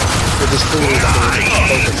material, which is clearly what they were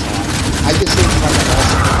focused on. I just think kind of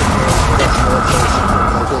also gets more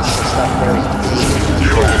focused on stuff very dated.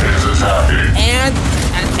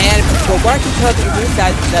 And for what I can tell, the group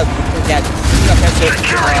that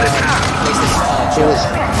places It was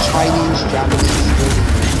Chinese, Japanese,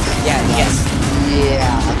 yeah, yes. Yeah,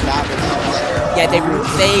 that was awesome. Yeah, they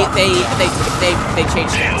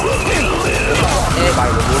changed that. By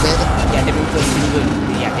removing it? Yeah, they moved the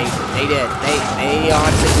yeah, they did. They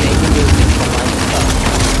honestly they can do things for life stuff.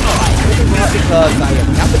 Not because I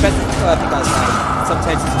am not the best because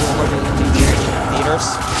sometimes it's a little hard to hear in theaters.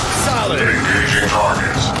 Solid. Engaging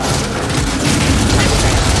targets.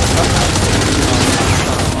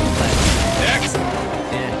 Next.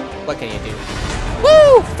 Yeah, what can you do?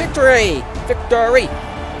 Woo! Victory! Victory!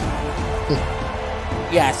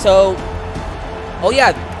 Yeah, so... Oh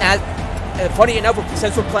yeah, funny enough,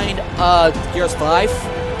 since we're playing Gears 5,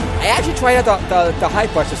 I actually tried out the High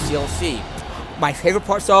Brushes DLC. My favorite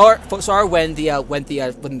parts are when the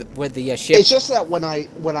ship. It's just that when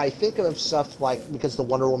I think of stuff like, because the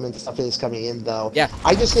Wonder Woman stuff is coming in though. Yeah.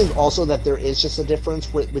 I just think also that there is just a difference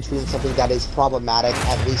between something that is problematic,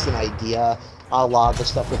 at least an idea, a lot of the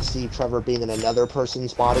stuff with Steve Trevor being in another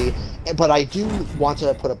person's body. But I do want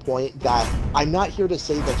to put a point that I'm not here to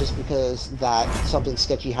say that just because that something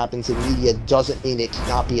sketchy happens in media doesn't mean it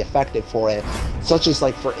cannot be effective for it. Such as,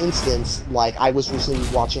 like, for instance, like, I was recently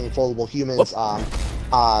watching Foldable Humans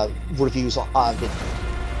reviews on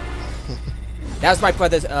That was my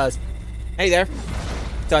brother's. Hey there.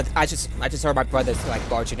 So I just heard my brother's like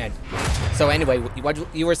barging in. So anyway,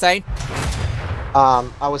 what you were saying?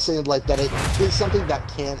 I was saying like that it is something that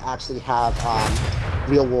can actually have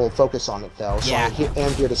real world focus on it though. So yeah. I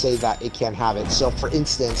am here to say that it can have it. So for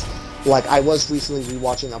instance, like I was recently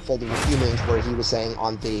rewatching Unfolding with Humans where he was saying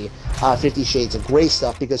on the 50 Shades of Grey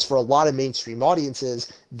stuff, because for a lot of mainstream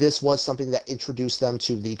audiences, this was something that introduced them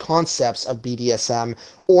to the concepts of BDSM,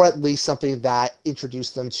 or at least something that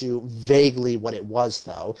introduced them to vaguely what it was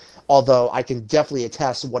though. Although I can definitely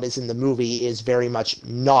attest what is in the movie is very much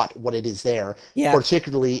not what it is there,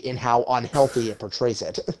 particularly in how unhealthy it portrays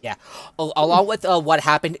it. Yeah, along with what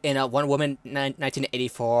happened in Wonder Woman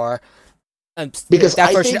 1984. Because that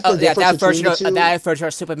I version, think that version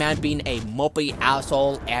of Superman being a mopey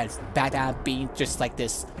asshole and Batman being just like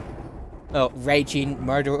this raging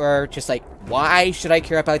murderer, just like, why should I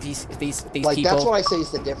care about these like, people? That's what I say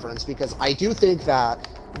is the difference, because I do think that,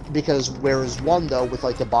 because whereas one though with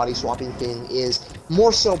like the body swapping thing is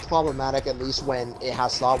more so problematic, at least when it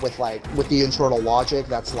has thought with the internal logic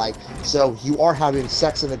that's like, so you are having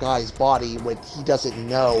sex in a guy's body when he doesn't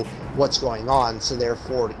know what's going on, so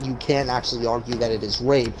therefore you can actually argue that it is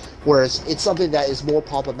rape, whereas it's something that is more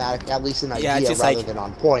problematic, at least in idea, rather than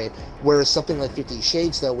on point. Whereas something like 50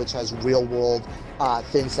 Shades though, which has real world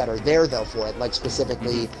things that are there though for it, like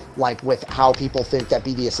specifically like with how people think that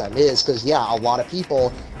BDSM is, because yeah, a lot of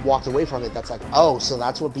people walked away from it that's like, oh, so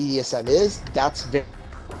that's what BDSM is? That's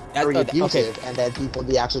very abusive. Okay. And then people in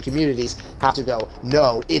the actual communities have to go,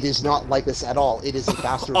 no, it is not like this at all. It is a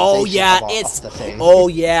bastardization of the thing. Oh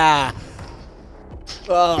yeah.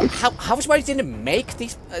 How much money did it make?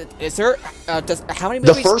 These is there? How many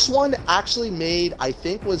movies? The first one actually made, I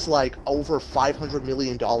think, was like over $500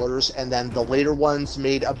 million, and then the later ones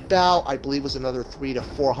made about, I believe, was another $300 to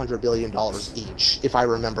 $400 billion each, if I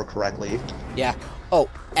remember correctly. Yeah. Oh,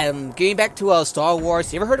 and getting back to Star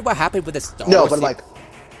Wars, you ever heard what happened with the Star Wars? No, but like,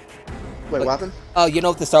 wait, what happened? Oh, you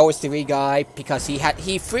know the Star Wars theory guy, because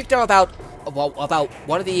he freaked out about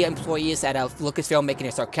one of the employees at Lucasfilm making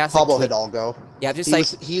a sarcastic Pablo Hidalgo. Yeah, just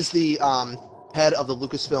he's the head of the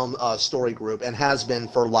Lucasfilm story group, and has been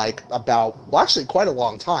for like actually quite a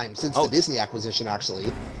long time, since the Disney acquisition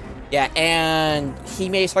actually. Yeah, and he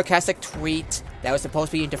made a sarcastic tweet that was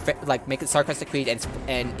supposed to be make a sarcastic tweet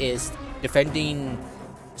and is defending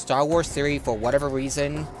Star Wars theory for whatever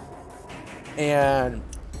reason, and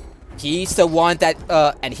he's the one that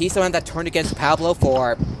turned against Pablo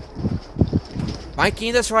for. Am I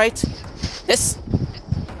getting this right? This.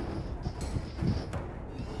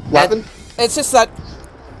 Weapon? It's just that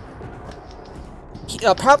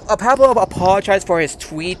Pablo apologized for his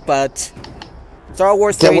tweet, but Star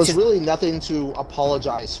Wars. There was really nothing to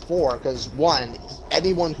apologize for, because one,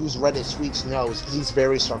 anyone who's read his tweets knows he's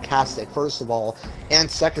very sarcastic, first of all,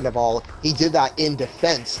 and second of all, he did that in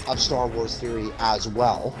defense of Star Wars theory as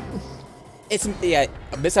well. It's a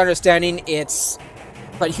misunderstanding.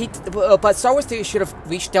 But Star Wars theory should have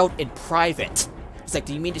reached out in private. It's like,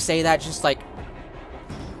 do you mean to say that? Just like.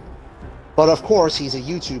 But of course, he's a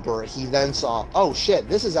YouTuber. He then saw, oh shit,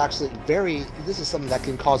 this is something that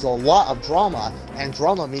can cause a lot of drama, and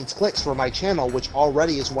drama means clicks for my channel, which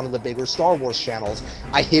already is one of the bigger Star Wars channels.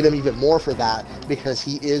 I hate him even more for that, because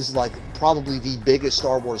he is like probably the biggest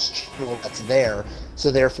Star Wars channel that's there. So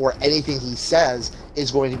therefore, anything he says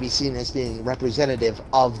is going to be seen as being representative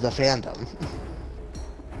of the fandom.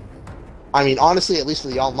 I mean, honestly, at least for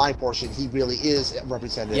the online portion, he really is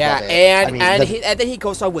representative of it. And then he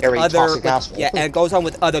goes on with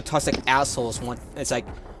other toxic assholes. It's like,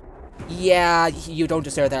 yeah, you don't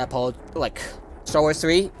deserve that apology. Like, Star Wars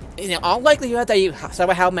 3, in all likelihood that you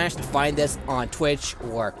somehow managed to find this on Twitch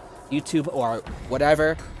or YouTube or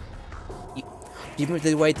whatever, given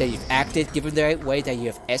the way that you've acted, given the way that you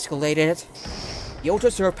have escalated it, you don't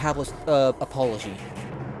deserve Pablo's apology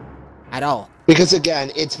at all. Because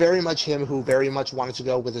again, it's very much him who very much wanted to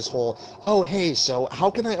go with his whole, oh hey, so how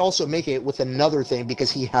can I also make it with another thing,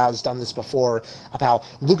 because he has done this before about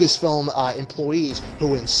Lucasfilm employees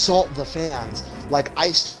who insult the fans. Like,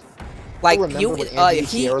 I remember when Andy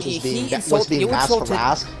Gutierrez was being mass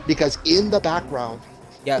harassed, because in the background.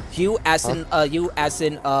 Yeah, you as in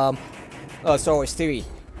Star Wars theory.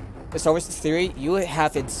 The Star Wars theory, you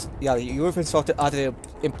have insulted other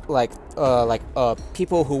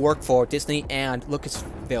people who work for Disney and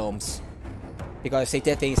Lucasfilms because they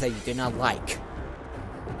did things that you did not like.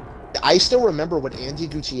 I still remember when Andy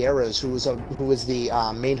Gutierrez, who was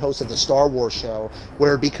the main host of the Star Wars show,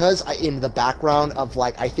 where because in the background of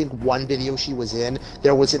I think one video she was in,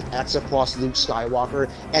 there was an X across Luke Skywalker,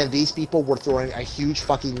 and these people were throwing a huge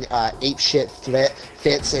fucking apeshit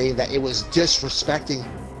fit saying that it was disrespecting.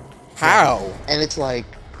 How? And it's like,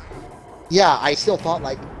 yeah, I still thought,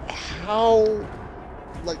 like,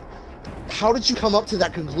 how did you come up to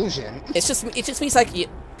that conclusion? It just means like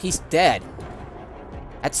he's dead.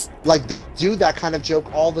 That's like, do that kind of joke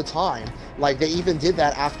all the time. Like, they even did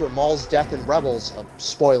that after Maul's death in Rebels.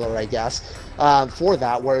 Spoiler, I guess, for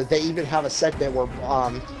that, where they even have a segment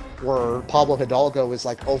where Pablo Hidalgo is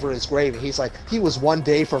like over his grave, and he's like, he was 1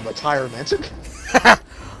 day from retirement.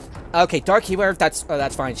 okay, Dark Humor. That's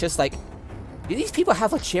fine. It's just like, do these people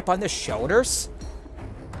have a chip on their shoulders?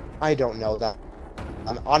 I don't know that.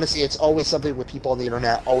 Honestly, it's always something with people on the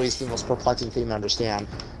internet. Always the most perplexing thing to understand.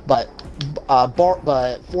 But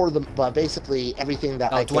basically everything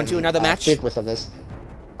that I do you want to do another match? think with this,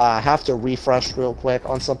 have to refresh real quick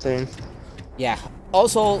on something. Yeah.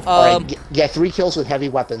 Also, right, get 3 kills with heavy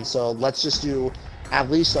weapons. So let's just do at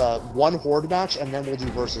least one horde match, and then we'll do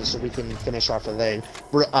versus, so we can finish off the thing.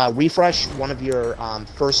 Refresh one of your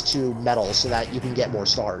first 2 medals so that you can get more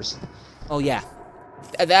stars. Oh yeah,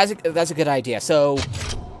 that's a good idea. So,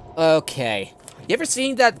 okay. You ever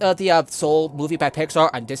seen that the Soul movie by Pixar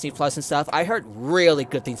on Disney Plus and stuff? I heard really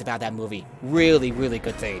good things about that movie. Really, really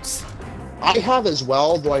good things. I have as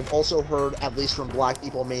well, though I've also heard, at least from black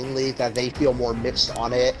people mainly, that they feel more mixed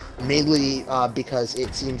on it. Mainly because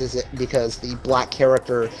it seems because the black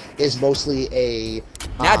character is mostly a...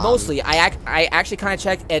 Not mostly. I actually kind of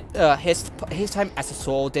checked it. His time as a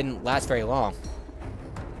Soul didn't last very long.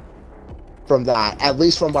 From that, at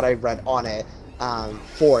least from what I've read on it.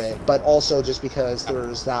 For it, but also just because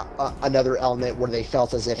there's that another element where they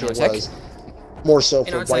felt as if it was more so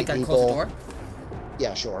for white people.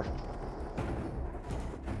 Yeah, sure.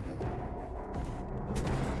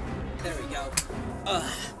 There we go.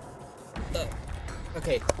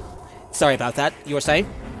 Okay. Sorry about that. You were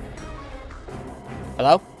saying?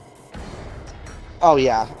 Hello? Oh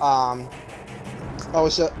yeah.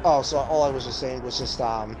 So all I was just saying was just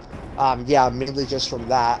yeah, mainly just from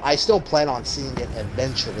that. I still plan on seeing it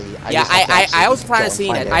eventually. I also plan on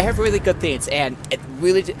seeing it. I heard really good things, and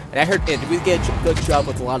I heard it really did a good job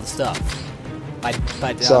with a lot of stuff.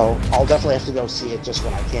 So I'll definitely have to go see it just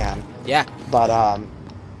when I can. Yeah.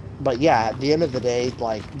 But yeah, at the end of the day,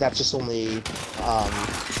 like, that's just only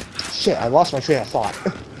shit. I lost my train of thought.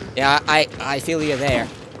 Yeah, I feel you there.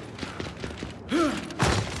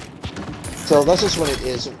 So that's just what it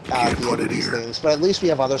is at the end of these things. But at least we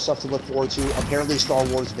have other stuff to look forward to. Apparently, Star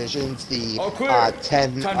Wars Visions, the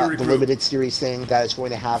the limited series thing that is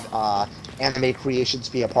going to have anime creations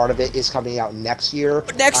be a part of it, is coming out next year.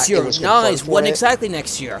 Next year, nice. When exactly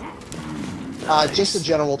next year? Just a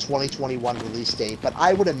general 2021 release date. But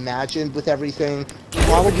I would imagine with everything,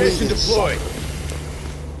 probably deployed.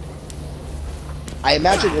 I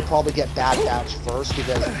imagine we'll probably get Bad Batch first,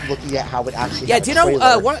 because looking at how it actually do you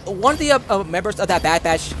know, one of the members of that Bad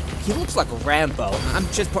Batch, he looks like Rambo.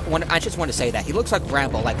 I just want to say that. He looks like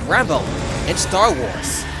Rambo in Star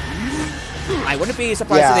Wars. I wouldn't be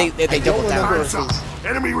surprised if they double down. I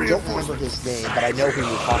don't remember his name, but I know who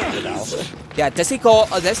you're talking about. Yeah, does he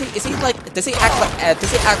act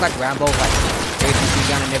like Rambo, like APC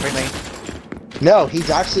gun and everything? No,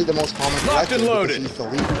 he's actually the most common Locked and loaded. He's the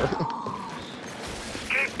leader.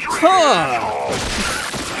 Huh.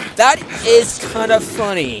 That is kind of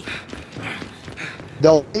funny.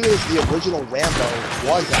 The thing is, the original Rambo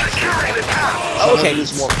was actually okay. He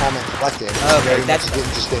was more calm and collected. Okay, that's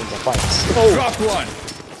didn't just get into fights. Oh, drop one.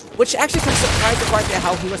 Which actually kind of surprised the part that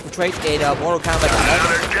how he was portrayed in Mortal Kombat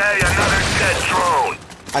 11. Another dead drone.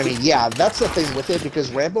 I mean, yeah, that's the thing with it,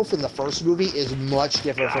 because Rambo from the first movie is much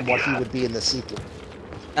different from what he would be in the sequel.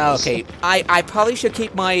 Okay, I probably should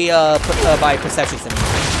keep my my perceptions in mind.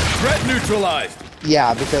 Threat neutralized.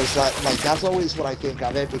 Yeah, because like that's always what I think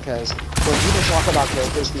of it, because when people talk about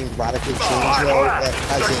characters being radically changed, though,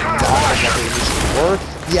 as in not what they initially were,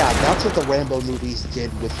 yeah, that's what the Rambo movies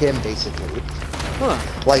did with him, basically. Huh.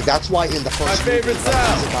 Like, that's why in the first movie, like, he's a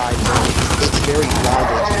guy who it's very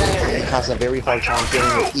grounded, and he has a very hard time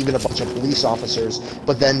dealing with even a bunch of police officers,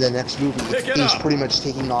 but then the next movie, he's pretty much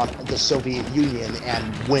taking on the Soviet Union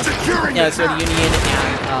and winning. Yeah, the Soviet Union and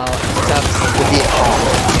stuff. The Vietnam.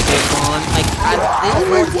 Like,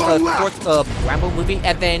 the fourth Rambo movie,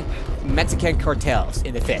 and then Mexican cartels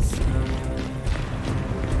in the fifth.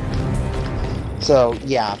 So,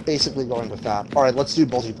 yeah, basically going with that. Alright, let's do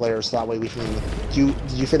multiplayer so that way we can... Did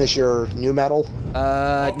you finish your new medal?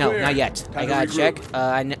 No, not yet. I gotta check.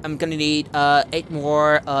 I'm gonna need 8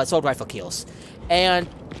 more assault rifle kills. And...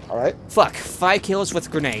 Alright. Fuck, 5 kills with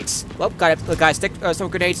grenades. Well, gotta stick some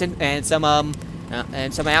grenades in, and some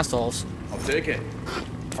assholes. I'll take it.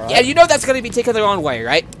 Right. Yeah, you know that's gonna be taken the wrong way,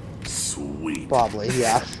 right? Sweet. Probably,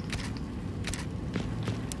 yeah.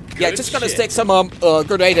 Yeah, just gonna stick some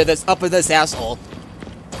grenade in this up in this asshole.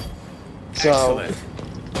 So,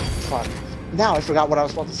 fuck. Now I forgot what I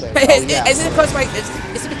was about to say. Is it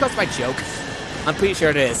because of my joke? I'm pretty sure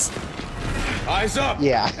it is. Eyes up.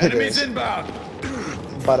 Yeah, enemies inbound.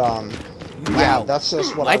 But yeah, that's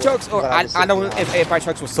just what my jokes. I don't know if my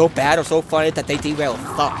jokes were so bad or so funny that they derail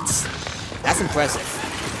thoughts. That's impressive.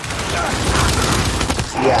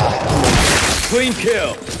 Yeah. Clean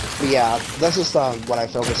kill. Yeah, that's just what I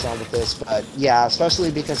focus on with this. But yeah,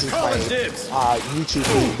 especially because in my YouTube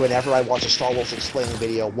feed, whenever I watch a Star Wars explaining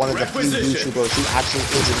video, one of the few YouTubers who actually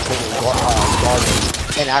isn't total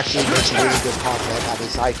garbage and actually makes really good content, at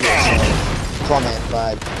least I feel so from it.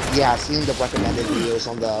 But yeah, seeing the recommended videos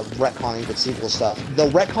on the retconning the sequel stuff. The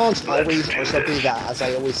retcons always are something that, as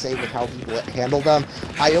I always say with how people handle them,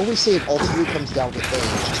 I always say it ultimately comes down to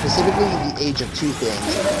age, specifically the age of two things: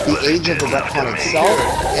 the age of the retcon itself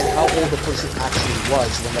and how old the person actually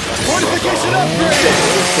was when the retcon was. So,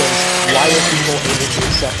 for instance, why are people able to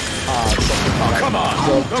accept something like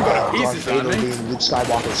Darth Vader being Luke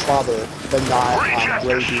Skywalker's father, but not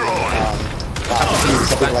Rey being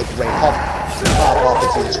something like Rey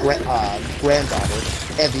Palpatine's granddaughter?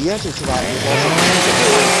 And the answer to that is also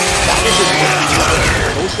that isn't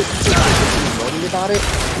most of the people are learning about it.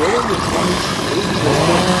 You're in your 20s, maybe your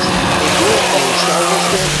 30s, and you're a Star Wars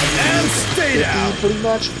fan, and stay down. Pretty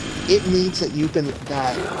much, it means that you've been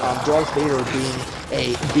Darth Vader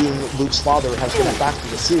being Luke's father has been a fact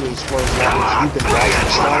of the series for as long as you've been watching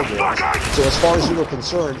Star Wars. So as far as you were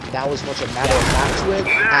concerned, that was much a matter of fact to it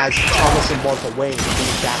as Thomas and Martha Wayne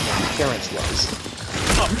being Batman's parents was.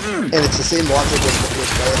 And it's the same logic with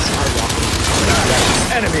Leia Skywalker.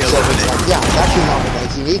 Enemy eliminated. Yeah, that came out in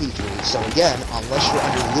 1983. So again, unless you're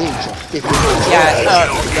under the age of 50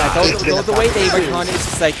 years old, the way they retcon it is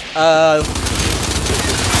just like,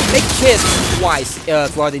 they kiss twice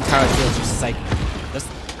throughout the entire film. It's just like,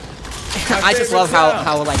 I just love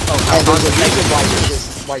how like, and there's a reason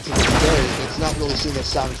why it's not really seen as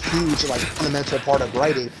some huge, like, fundamental part of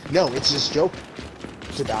writing. No, it's just joke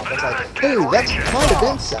about. It's like, hey, that's kind of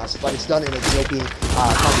incest, but it's done in a joking,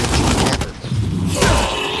 manner.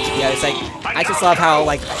 Yeah, it's like, I just love how,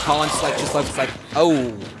 like, Collins, like, just looks like,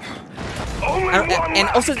 oh. And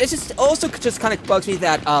also, it's just also just kind of bugs me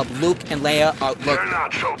that Luke and Leia look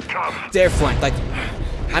different. Like,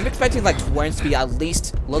 I'm expecting like twins to be at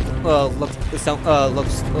least look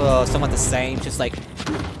somewhat the same. Just like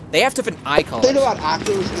they have different eye colors. The thing about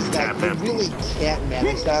actors is that they really can't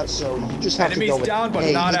manage that, so you just have to go with,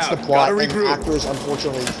 hey, it's the plot, and actors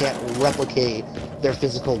unfortunately can't replicate their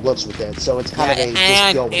physical looks with it. So it's kind of a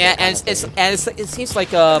just go with it. It seems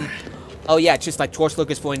like oh yeah, just like George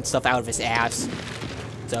Lucas pulling stuff out of his ass.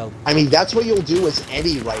 So I mean, that's what you'll do as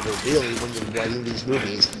any writer, really, when you're writing these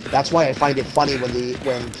movies. That's why I find it funny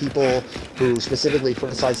when people who specifically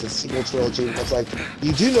criticize the sequel trilogy, it's like,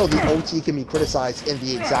 you do know the OT can be criticized in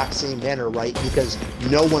the exact same manner, right? Because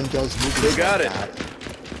no one does movies like that.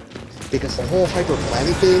 Because the whole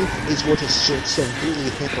hyper-planning thing is what is so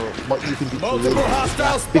completely hinder what you can do creatively.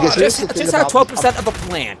 Because just have 12% of a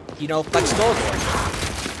plan, you know, like Star Wars.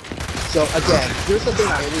 So again, here's the thing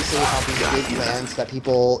I always say about these big plans that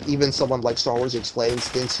people, even someone like Star Wars explains,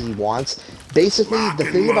 thinks he wants. Basically, the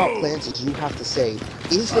thing about plans is you have to say,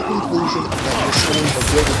 is the conclusion that you're showing the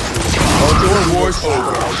building to, or during Wars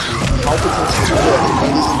over, how potentially good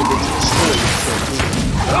any individual story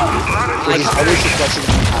is always the question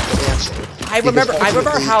you have to answer. I remember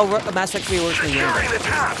how Mass Effect 3 originally ended.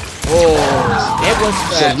 Oh, it was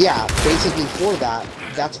so yeah, basically for that,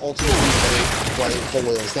 that's ultimately what it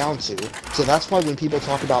boils down to. So that's why when people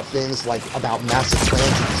talk about things like about massive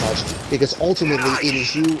plans and such, because ultimately it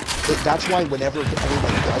is that's why whenever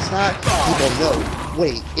everybody does that, people know,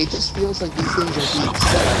 wait, it just feels like these things are being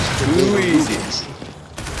set up for bigger movies.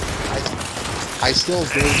 I still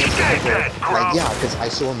very much remember, like, yeah, because I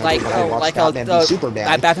still remember when I watched Batman v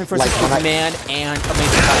Superman. Batman vs Superman and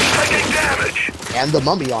Amazing and The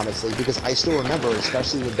Mummy, honestly, because I still remember,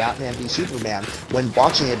 especially with Batman v Superman, when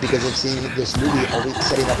watching it, because of seeing this movie always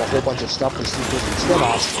setting up a whole bunch of stuff for sequels and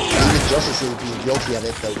spin-offs, and even Justice League being guilty of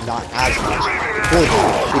it, though not as much, for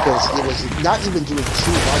that, because it was not even doing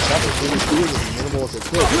too much of it, it was doing as minimal as it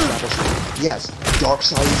could, establishing, yes,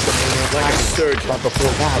 Darkseid is the main antagonist, but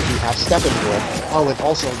before that, you have Steppenwolf. Oh, and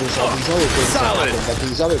also there's all these other things that happen that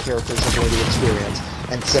these other characters are going to experience,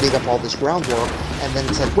 and setting up all this groundwork, and then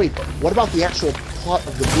it's like, wait, but what about the actual plot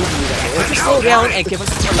of the movie that we're just slow down and give us,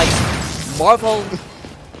 like, Marvel,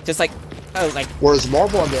 just like, oh, like... Whereas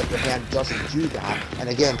Marvel, on the other hand, doesn't do that, and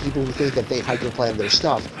again, people who think that they hyperplan their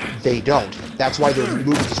stuff, they don't. That's why their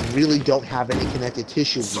movies really don't have any connected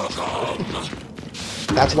tissue with each other.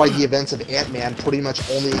 That's why the events of Ant-Man pretty much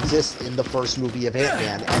only exist in the first movie of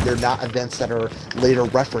Ant-Man, and they're not events that are later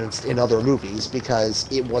referenced in other movies, because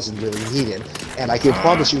it wasn't really needed. And I can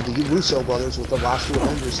promise you, the Russo brothers with the last 2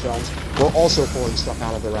 Avengers films were also pulling stuff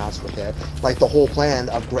out of their ass with it. Like the whole plan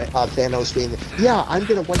of Thanos being, yeah, I'm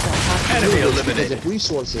gonna wipe out half the universe because of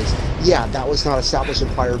resources. Yeah, that was not established in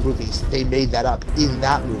prior movies. They made that up in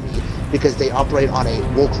that movie because they operate on a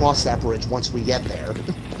we'll cross that bridge once we get there.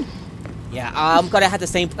 Yeah, I'm gonna have the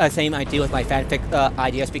same idea with my fanfic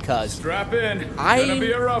ideas because strap in. I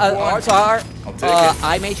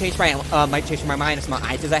may change my mind as my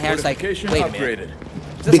ideas I have. It's like, wait a minute.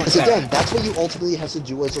 Because again, that's what you ultimately have to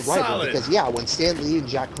do as a writer. Because yeah, when Stan Lee and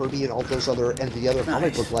Jack Kirby and all those other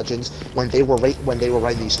comic book legends, when they were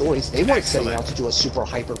writing these stories, they weren't setting out to do a super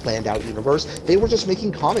hyper planned out universe. They were just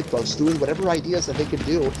making comic books, doing whatever ideas that they could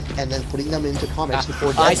do, and then putting them into comics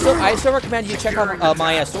before. I still recommend you check out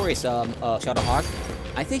my stories, Shadowhawk.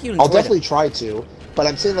 I think you. I'll definitely try to. But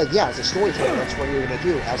I'm saying, like, yeah, as a storyteller, that's what you're going to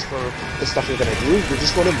do. As for the stuff you're going to do, you're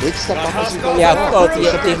just going to make stuff up as you go. Yeah,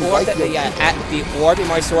 the orb in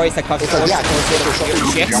my stories that comes from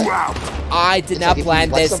chicks. I did not plan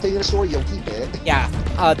this. If something in a story, you'll keep it. Yeah,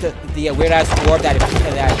 the weird ass orb that appeared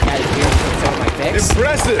in my fix.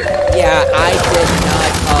 Impressive. Yeah, I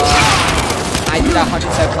did not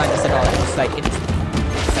 100% plan this at all. It's like change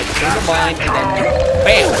your mind and then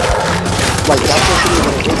bam. Like that's what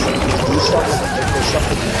it is. You start with it. If there's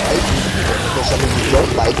something you like, if there's something you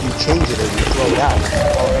don't like, you change it or you throw it out,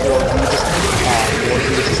 or you just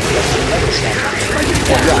let the other stuff.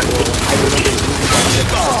 Or yeah, I remember reading about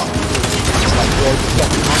it. It's like, well, you've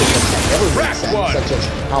got comic books that never make sense, such as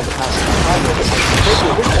how the Passage of Time was. Like, the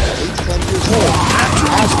original 8 to 10 years old,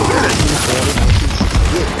 as the original born in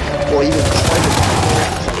 1968, or even Spider-Man,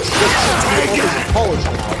 in college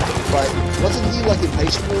now, but wasn't he like in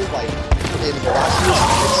high school, like in the last year's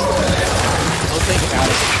comics? Don't think about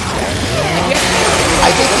it. I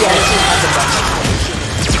think he honestly had the best.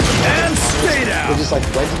 And stay down. Which is like,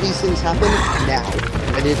 when did these things happen? Now.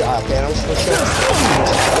 When did Thanos first show?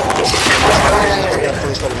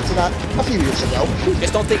 First went into that a few years ago.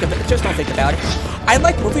 Just don't think about it. I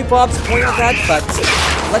like movie Bob's point of that, but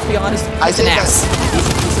let's be honest, he's an ass.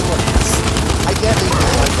 He's a little ass. I get it.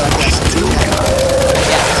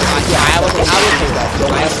 I would say that.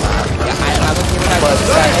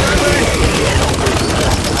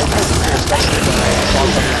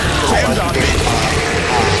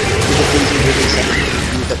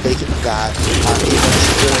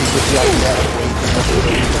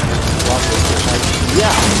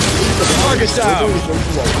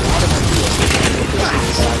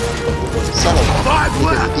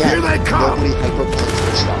 Here they come. Nobody hyperplanes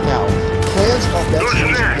this stuff now. Plans are best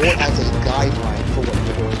used more as a guideline for what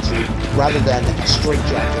you're going to, rather than a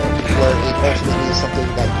straitjacket, where it ultimately is something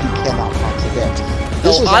that you cannot contradict.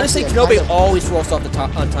 No, honestly, Kenobi always rolls off the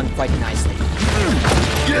tongue quite nicely.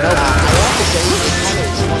 You know, I have to say,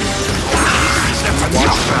 it's kind of funny.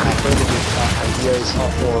 I've heard of ideas,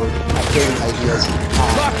 or I've heard ideas.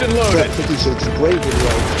 Locked and loaded. 50 Shades of Grey video,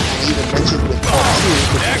 and even mentioned with Part 2,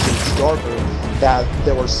 50 Shades Darker, that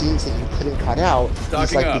there were scenes that you couldn't cut out.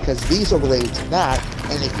 It's like, because these are related to that,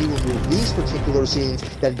 and if you remove these particular scenes,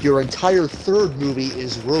 then your entire third movie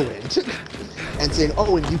is ruined. And saying,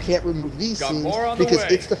 oh, and you can't remove these scenes because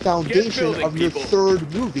it's the foundation of your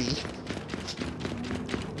third movie.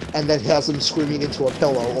 And then has him screaming into a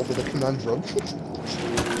pillow over the conundrum.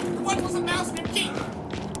 What was a mouse and a king?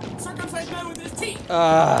 Circumcised man with his teeth.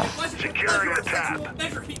 Securing the tap.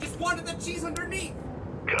 Measure. He just wanted the cheese underneath.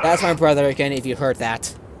 That's my brother again, if you heard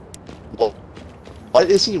that. Well, what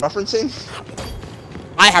is he referencing?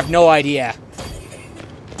 I have no idea.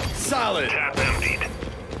 Solid. Tap emptied.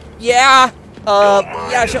 Yeah.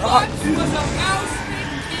 Yeah, sure. What was a mouse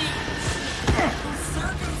named King? Who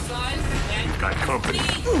circumcised and Got company. It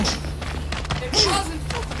wasn't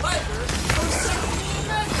for pleasure, it was simply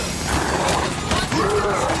a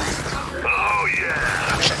Oh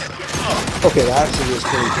yeah. Okay, that actually is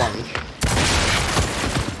pretty funny.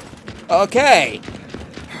 Okay.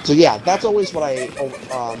 So yeah, that's always what I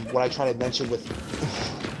try to mention with.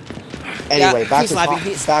 Anyway, yeah, back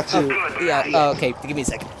to yeah. Okay, give me a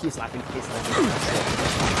second. He's laughing.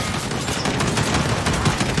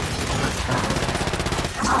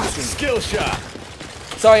 Skill shot.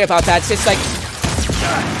 Sorry about that. It's just like,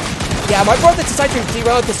 yeah, my brother decided to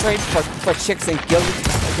derail the search for chicks and guilty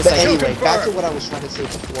just but like... anyway, back to what I was trying to say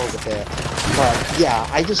before with it. But yeah,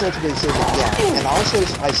 I just ultimately say that, yeah. And also,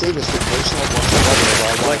 I say this with personal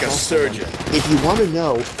whatsoever. Like a surgeon. If you want to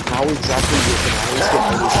know how exactly your finales get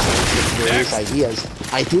always changed with various ideas,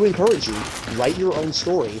 I do encourage you, write your own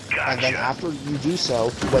story, and then after you do so,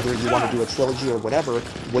 whether you want to do a trilogy or whatever,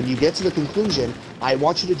 when you get to the conclusion, I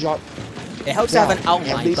want you to jot It helps to have an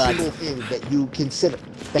outline, every but... single thing that you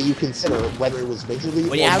consider, whether it was visually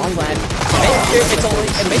when or you have a mindfully.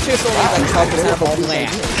 plan, make sure it's only like 12% of a plan.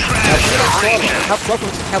 Have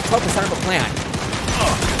 12% of a plan.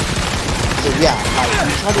 So yeah,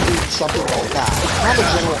 you try to do something like that. Have a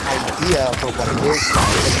general idea for what it is,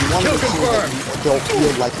 and you want to make sure that you don't feel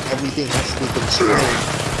like everything has to be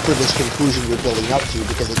constrained for this conclusion you're building up to,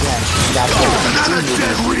 because again, that's what DC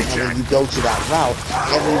movies do, and when you go to that route,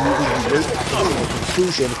 every movie you wait for the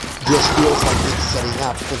conclusion just feels like it's setting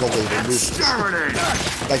up for the later movies.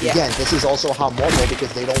 Like again, this is also how Marvel, because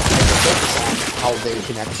they don't have to focus on how they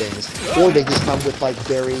connect things, or they just come with like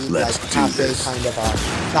very like passe kind of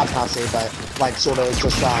not passe, but like sort of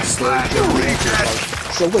just very general answers, like,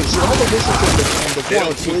 so wait, so all the wizards and the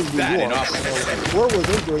dwarves were in New York, so where were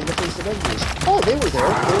they during the first Avengers? Oh, they were there.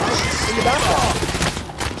 They were just in the background.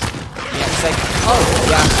 Yeah, it's like, oh,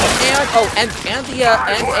 yeah, and the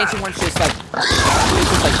ancient ones just like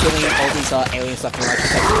doing all these alien stuff and like,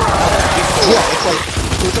 just like, yeah, it's like,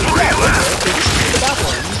 yeah, they're just in the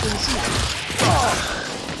background, you can see them.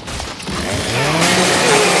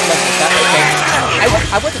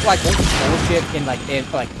 I wouldn't like most bullshit in like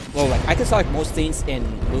well, like I can saw like most things in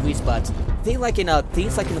movies, but things like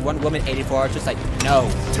in Wonder Woman 84 are just like no.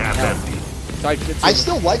 I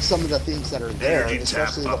still like some of the things that are there,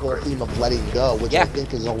 especially the whole theme of letting go, which I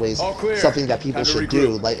think is always something that people should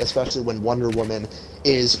do, like especially when Wonder Woman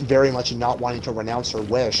is very much not wanting to renounce her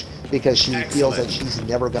wish because she feels that she's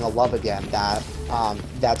never gonna love again. That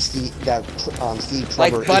Steve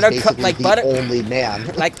Trevor is basically the only man.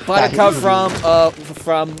 Like Buttercup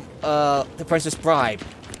from The Princess Bride.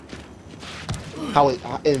 How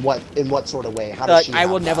in what sort of way? How does she? I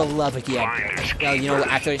will never love again. You know,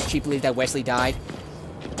 after she believed that Wesley died.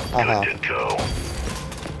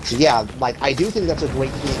 So yeah, like I do think that's a great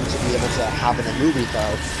thing to be able to have in a movie,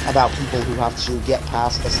 though, about people who have to get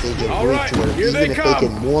past a stage of grief to where even if they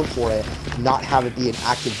can mourn for it, not have it be an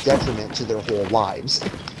active detriment to their whole lives.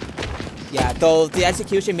 Yeah, though the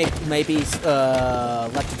execution may be left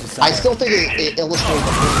to decide. I still think it illustrates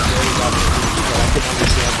the point very well, but I can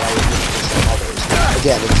understand why it didn't for some others.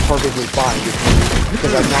 Again, it's perfectly fine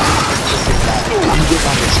because I'm not insisting that you didn't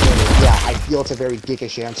understand it. Yeah, I feel it's a very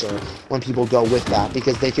dickish answer when people go with that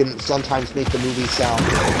because they can sometimes make the movie sound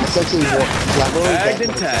essentially more clever. Tagged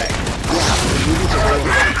and tagged. Yeah, the movies are really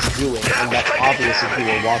what it's doing, and that's obvious if you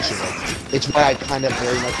were watching it. It's why I kind of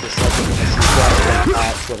very much dislike it when I see guys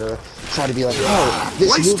on Twitter try to be like, oh,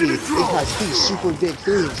 this movie, it has these super big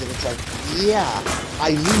themes, and it's like, yeah,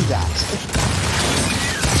 I knew that.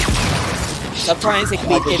 Sometimes it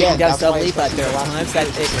can be done subtly, but there are times that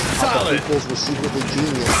it... The prequels were secretly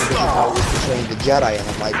genius because of how it was portraying the Jedi, and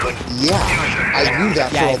I'm like, yeah, I knew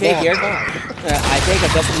that for a long time. I think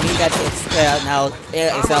it doesn't mean that it's now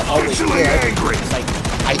it's not always good. It's like,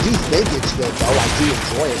 I do think it's good though. I do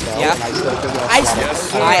enjoy it though. Yeah. And I still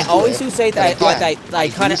think I always do say that. I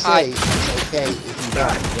kind of it's okay if you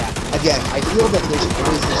don't. Yeah. Again, I feel that there's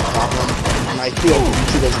always this problem, and I feel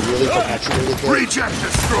YouTube has really perpetuated this. Reject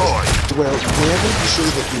destroy. Where whenever you say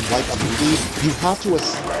that you like a movie, you have to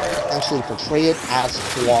essentially portray it as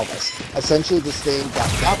flawless. Essentially, this thing that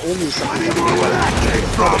not only is something that we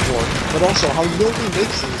for, but also how nobody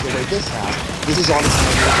makes things the way this has. This is honestly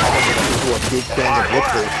my problem with people who are big fans of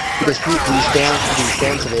Ripley, because these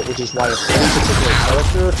fans of it, which is why it's any particular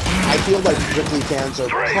character, I feel like Ripley fans are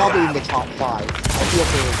probably in the top 5. I feel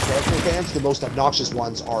for character fans, the most obnoxious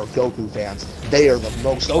ones are Goku fans. They are the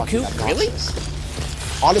most Goku? obnoxious. Really?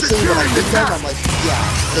 Honestly, when I read them, I'm like, yeah,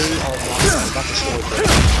 they are obnoxious. That's a story for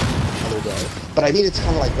another day. But I mean, it's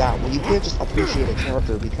kind of like that, when you can't just appreciate a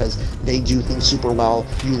character because they do things super well,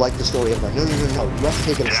 you like the story of them. No, you have to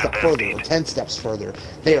take it a step further, or 10 steps further.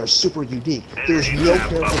 They are super unique. There's no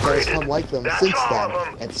character that has come like them since then,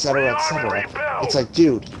 etc., etc. It's like,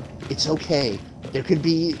 dude, it's okay. There could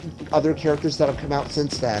be other characters that have come out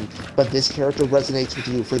since then, but this character resonates with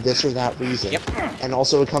you for this or that reason. Yep. And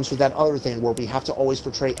also it comes with that other thing where we have to always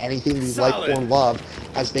portray anything we like or love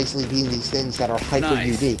as basically being these things that are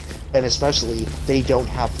hyper-unique. And especially, they don't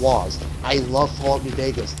have flaws. I love Fallout New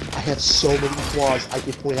Vegas. I have so many flaws I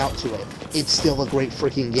could point out to it. It's still a great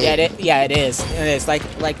freaking game. Yeah, it is. It is.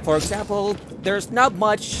 Like for example, there's not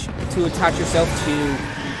much to attach yourself to,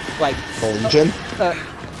 like... Legion?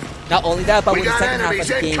 Not only that, but with the second half of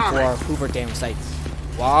the game for Hoover Dam, it's like,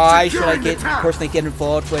 why should I personally get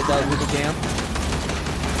involved with Hoover Dam?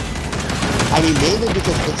 I mean, mainly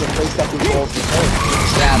because it's a place that controls the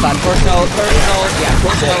characters. Yeah, but personal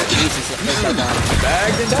uses it.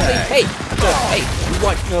 Hey,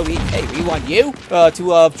 we want you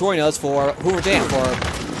to join us for Hoover Dam for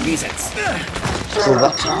reasons. So no,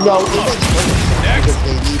 it makes sense because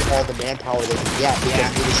they need all the manpower they can get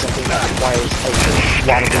because it is something that requires a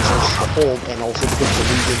lot of resources to hold, and also because the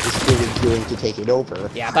Legion is clearly to take it over.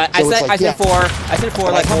 Yeah, but so I said for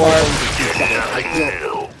like more.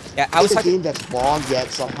 Yeah, it's a game that's long,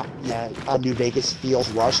 yet somehow, New Vegas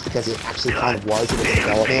feels rushed because it actually kind of was in its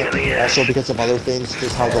development. Also because of other things,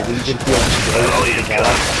 just how the Legion feels very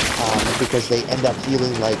underdeveloped, because they end up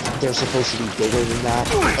feeling like they're supposed to be bigger than that,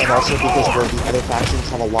 and also because where the other factions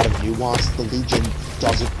have a lot of nuance, the Legion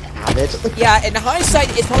doesn't have it. Yeah, in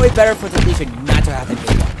hindsight, it's probably better for the Legion not to have the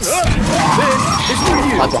nuance.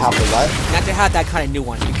 Not to have the what? Not to have that kind of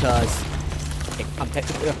nuance, because I'm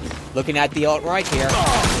looking at the alt-right here.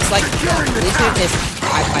 It's like Legion is.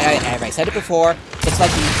 I said it before. It's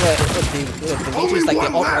like the Legion is like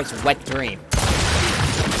the alt-right's wet dream.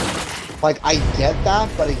 Like, I get that,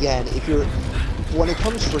 but again, when it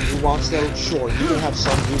comes to nuance, though, sure, you can have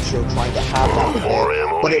some groups who are trying to have that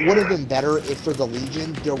debate, but it would have been better if for the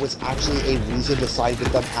Legion there was actually a reason to side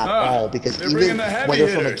with them at all, because even whether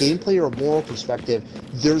from a gameplay or moral perspective,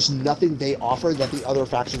 there's nothing they offer that the other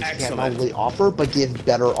factions can't not only offer, but give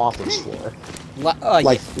better offers for.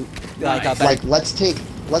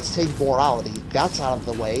 Let's take morality. That's out of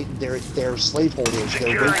the way. They're slaveholders.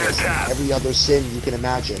 They're rapists. Every other sin you can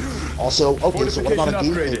imagine. Also, okay, so what about a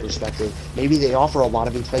gameplay perspective? Maybe they offer a lot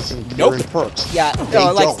of enticing gear and perks. Yeah,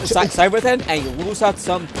 like Cyberpunk, and you lose out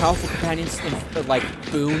some powerful companions in, like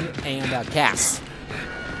Boone and Cass.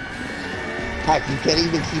 Heck, you can't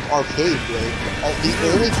even keep Arcade, right? The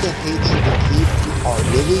only campaigns you can keep are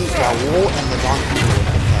Lily, Raoul, and the non-hero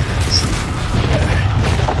companions.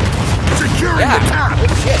 Securing the top! Oh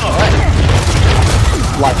shit, alright.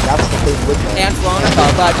 Like, that's the thing with them. And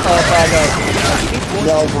Veronica, but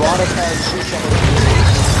no, Veronica, she's someone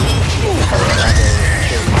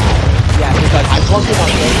yeah, because I talked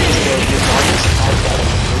about games where regardless of how bad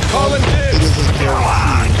it is a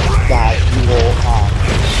guarantee that you will,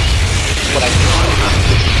 what I mean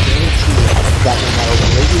is a guarantee that no matter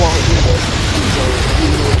where you are in the world, so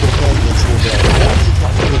even with companions will go. I actually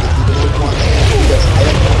talked to the humanoid one, because I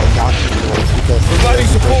don't know the non-humanoids, because providing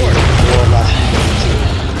support! More or less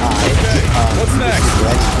what's next?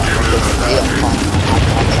 Because they have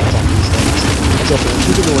concepts on these things. So for the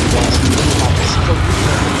humanoid ones, you really have to support the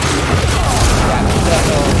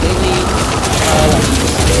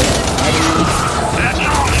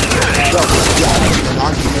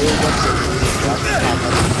non-humanoid ones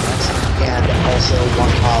and also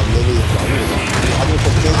one Lily and Raoul. The other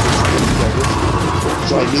companions really go with you.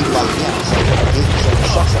 So I mean, like, yeah, so it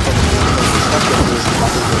sucks that from the gameplay perspective, there's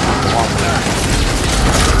nothing they have to offer.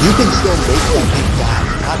 You can still make them be bad,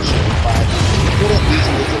 actually, but you couldn't leave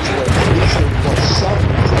it to where at least there was some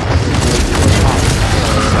reason to really do it on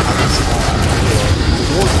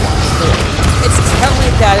it's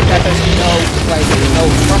telling that there's no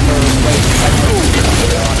proper way to like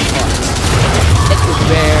it's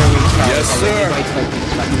very telling. Yes, sir.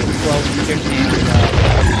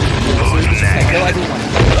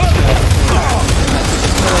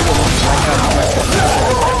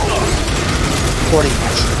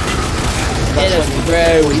 It is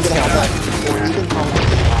very telling. Or even how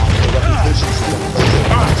the reputation system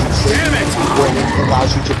where it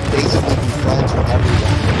allows you to basically be friends with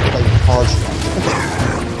everyone and play cards with them.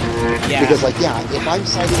 Yeah. Because, like, yeah, if I'm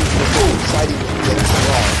siding with James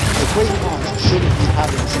Wall, the Great Khans shouldn't be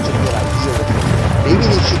having such a good idea with me. Maybe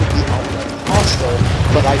they shouldn't be outright hostile,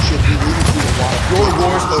 but I should be leading to a lot of your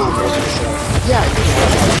wars over. So, yeah, you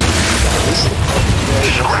know, this is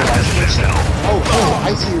very personalized person. Oh,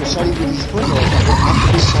 I see you're siding with these criminals that we're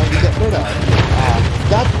actively trying to get rid of.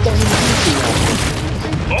 That doesn't seem too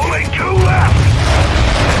well. Only 2 left!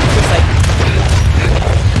 It's like,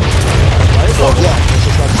 well, yeah, it's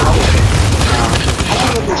just like another thing. I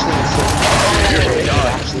can understand it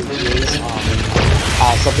actually is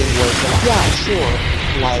something where it's like, yeah, sure,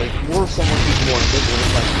 like, we're someone who's more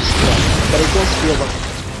ambivalent, like you said, but it does feel like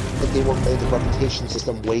they were made the reputation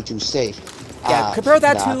system way too safe. yeah, compare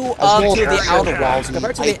that to the Outer Worlds.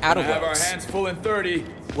 Compared to the Outer Have our Worlds, hands full in 30.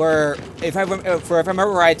 where if I remember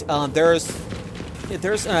right, there's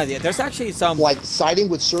actually some like siding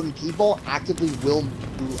with certain people actively will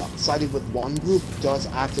siding with one group does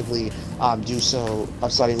actively do so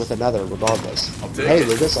of siding with another regardless. Hey,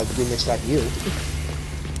 Lucas, I didn't expect you.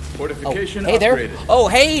 Fortification hey there. upgraded. Oh,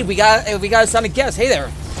 hey, we got a sonic guest. Hey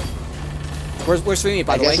there. We're streaming,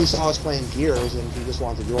 by the way. I guess he saw us playing Gears and he just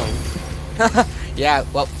wanted to join. Yeah,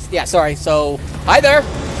 well, yeah, sorry. So, hi there.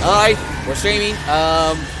 Hi. We're streaming.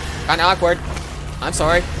 Kind of awkward. I'm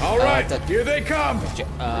sorry. All right, here they come.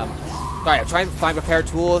 Alright, I'm trying to find repair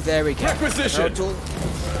tool. There we go. Requisition. Repair tool.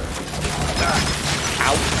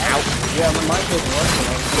 Ow, ow. Yeah, my mic was working.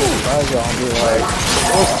 I was gonna be like,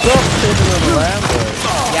 what's up, sitting in the Lambo?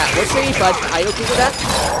 Yeah, we're streaming, but are you okay with that?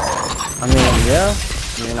 I mean, yeah.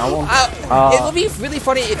 I mean, I won't. It would be really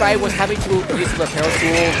funny if I was having to use the repair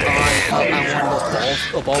tool on one of those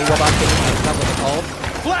ball robot things. That's not what they're called.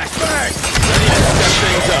 Flashbang. Ready to step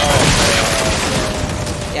things up.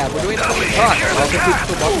 Yeah, we're doing something talk. Welcome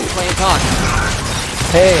to playing talk.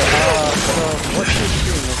 Hey, so what's your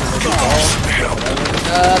stream? Is it like a ball?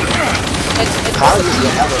 It's How did you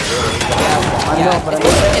ever really? I know, but it's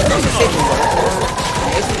mostly safety work.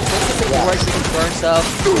 It's mostly safety work, so you can burn stuff.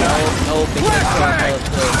 No big I'm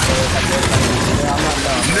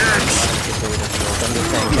just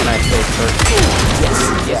saying, can I say first?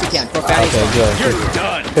 Yes, you can. Profanity. Okay, good. You're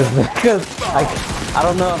done. Because I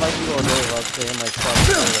don't know if I can go there without saying like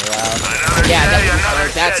something loud. Yeah,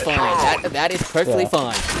 that's fine. That is perfectly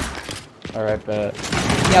fine. Alright, bet.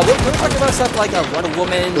 Yeah, we're talking about stuff like a Wonder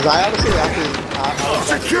Woman. Because I honestly was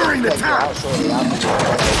Securing the town. shortly after my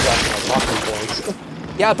talking points.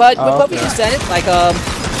 Yeah, but we just said it like we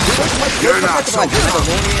were talking about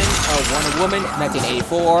Mandalorian, Wonder Woman,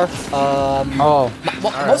 1984.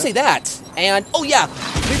 Mostly that. And oh yeah,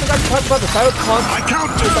 we forgot to talk about the Cyberpunk. I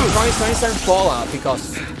count 2. 2077 Fallout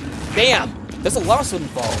because damn, there's a lawsuit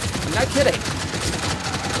involved. I'm not kidding.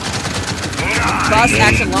 Class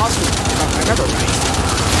action lawsuit. If I remember right.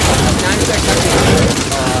 I'm not exactly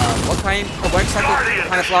what kind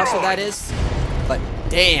of lawsuit that is, but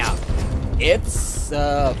damn, it's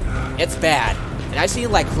bad. And I've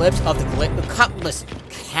seen like clips of the countless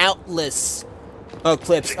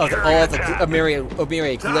clips of all the myriad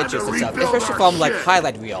glitches and stuff, especially from like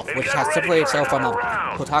highlight reel, which has separated itself from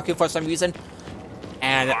Kotaku for some reason.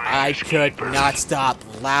 And I could not stop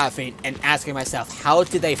laughing and asking myself, how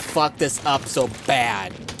did they fuck this up so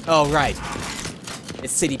bad? Oh right,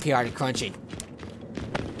 it's CDPR and crunching.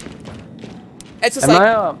 It's just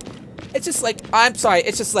it's just like, I'm sorry,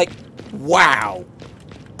 it's just like, wow.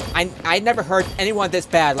 I never heard anyone this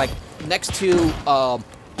bad. Like next to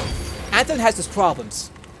Anthem has its problems.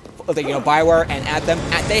 You know, Bioware and Anthem,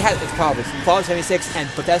 they had its problems. Fallout 76 and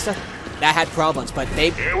Bethesda, that had problems, but they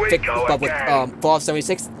fixed. But with Fallout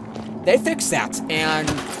 76, they fixed that, and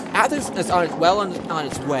Anthem is on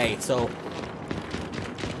its way. So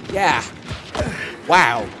yeah,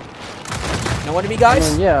 wow. Know what I mean, guys?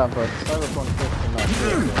 I mean, yeah, but Cyberpunk is not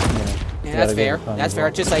good. Yeah, that's fair. That's fair.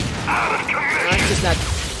 Just like I'm just not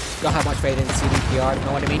don't have much faith in CDPR.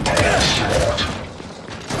 Know what I mean?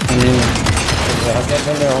 I've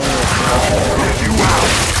been there only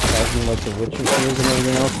like the Witcher series and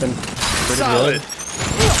everything else been pretty good.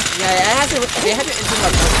 Yeah, they had to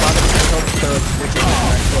implement like product until the Witcher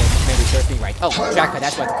maybe serves me right. Oh, tracker,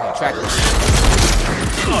 that's what they call it, tracker.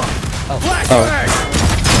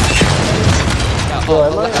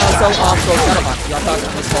 So Cyberpunk, y'all talking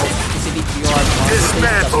about this whole CDPR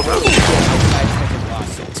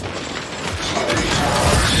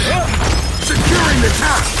Securing the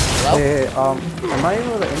town. Hey, am I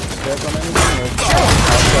able to intercept on anything?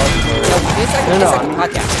 It's like a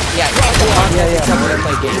podcast. Yeah, it's a podcast.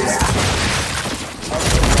 Play games.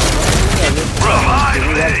 Do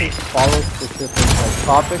we have to follow specific like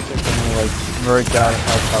topics, or can we like break down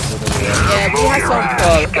how topic it is? Yeah, we have some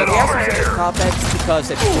specific topics because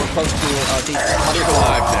we're close to these other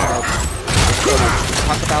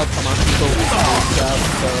talk about among people stuff,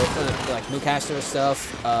 so like Newcaster stuff.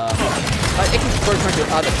 But it can turn to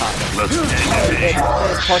other topics.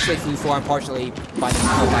 It's partially free form, partially by the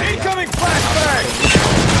Incoming flashback!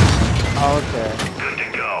 Oh, okay. Good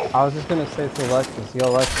to go. I was just gonna say to Alexis. Yo,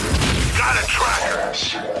 Alexis. Got a tracker.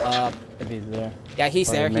 If he's there. Yeah, he's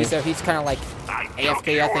there. He's there. He's kind of like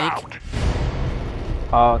AFK, I think.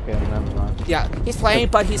 Oh, okay. Never mind. Yeah, he's playing,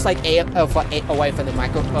 but he's like away from the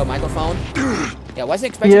microphone. Yeah, wasn't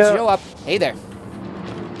expecting to show up. Hey there.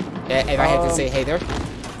 If I had to say hey there.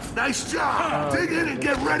 Nice job. Dig in and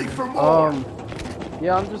get ready for more.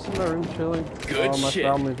 Yeah, I'm just in my room chilling. Good my shit.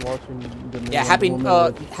 family's watching the new Yeah, happy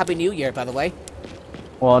New Year, by the way.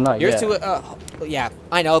 Well, not Yours yet. too. Yeah,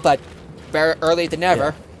 I know, but better early than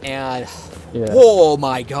never. And oh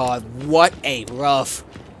my God, what a rough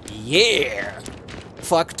year.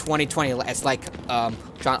 Fuck 2020, it's like John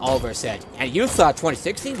Oliver said. And you thought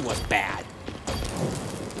 2016 was bad.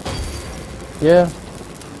 Yeah.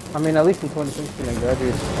 I mean, at least in 2016 I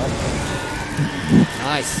graduated from high school.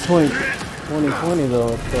 Nice. 2020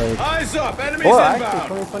 though, it's like... Eyes up! Enemies Well, inbound!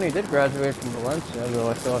 actually, 2020 I did graduate from Valencia,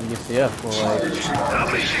 though I still have UCF, but like...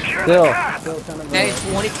 Still kind of... And in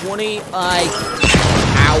 2020, I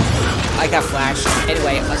got flashed.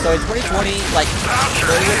 Anyway, so in 2020, like,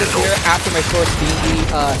 earlier this year, after my first D&D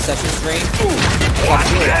session stream,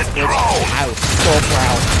 I was so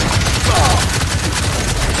proud.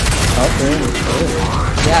 Okay.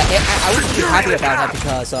 Yeah, I was really happy about that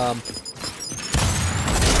because,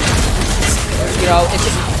 you know, it's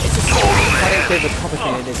just so quite a bit of a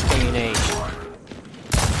complicated in this day and age.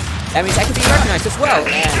 That means I can be recognized as well,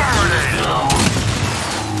 and...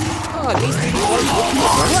 Oh, these people are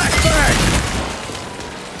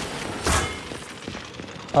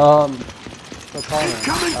So Connor,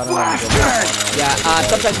 I don't know. yeah,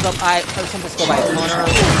 sometimes I sometimes go by Connor, sometimes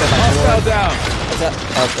go by Fell down! What's up?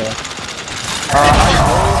 Okay. I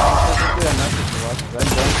really I've been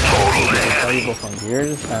valuable from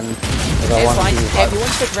years, and I It's want fine. to If you want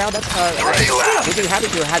to stick around, that's we'd be happy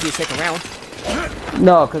to have you stick around.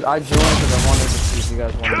 No, because I joined because I wanted to see if you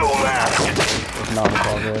guys wanted to if not, it's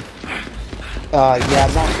all good. Yeah,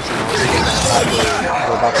 not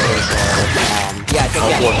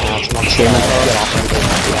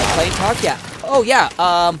Playing talk, yeah. Oh yeah.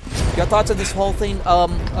 Your thoughts on this whole thing,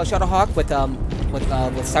 Shadowhawk, with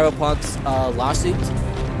Cyberpunk's lawsuit?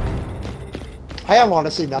 I have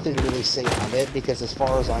honestly nothing to really say on it because as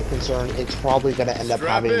far as I'm concerned, it's probably going to end up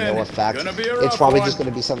having no effect. It's probably just going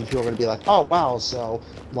to be something people are going to be like, oh wow, so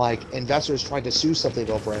like investors tried to sue something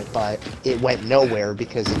over it, but it went nowhere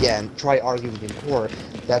because again, try arguing in court.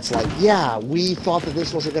 That's like, yeah, we thought that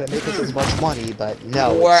this wasn't going to make us as much money, but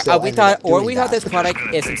no. Or we thought this product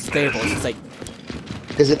isn't stable. It's like.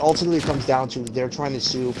 Because it ultimately comes down to they're trying to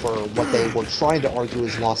sue for what they were trying to argue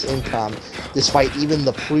is lost income, despite even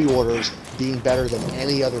the pre-orders being better than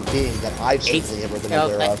any other game that I've certainly ever been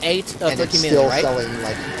aware of. And it's still selling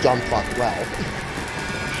like dumb fuck well.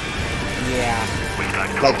 Yeah.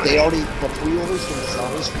 Like the pre-orders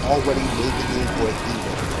themselves already made the game break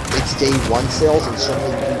even. It's day one sales and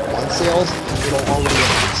certainly week one sales, it'll already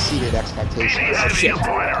have exceeded expectations. Oh,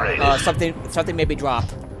 shit. Something made me drop.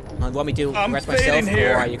 Do you want me to rest myself,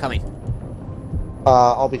 or are you coming?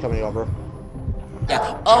 I'll be coming over.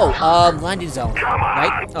 Yeah. Oh, landing zone,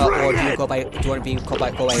 right? Or do you go by? Do you want to go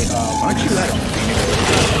by? Oh,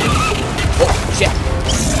 shit!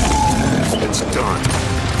 It's done.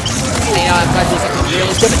 Hey, I'm glad to do something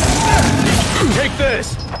really stupid. Take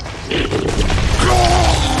this!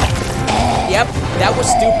 Yep, that was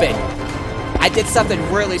stupid. I did something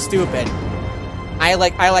really stupid.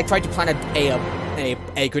 I tried to plant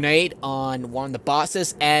a grenade on one of the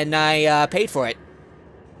bosses, and I paid for it.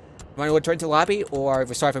 Want to return to the lobby, or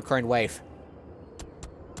restart from current wave?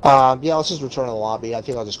 Yeah, let's just return to the lobby. I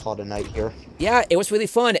think I'll just call it a night here. Yeah, it was really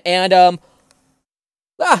fun, and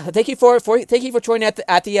thank you for joining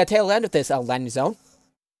at the tail end of this landing zone.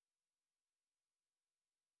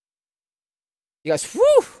 You guys,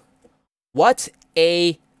 whew! What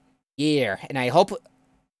a year, and I hope.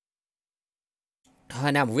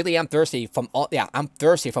 And I'm thirsty from all. Yeah, I'm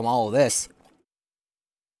thirsty from all of this.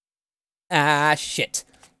 Ah, shit.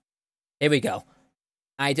 Here we go.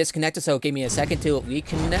 I disconnected, so give me a second to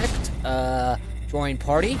reconnect. Join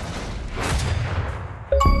party.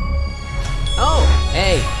 Oh,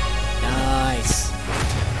 hey, nice.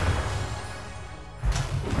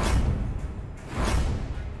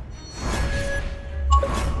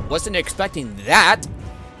 Wasn't expecting that.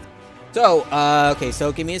 So, okay,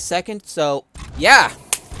 so give me a second. So, yeah.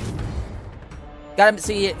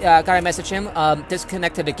 Gotta message him.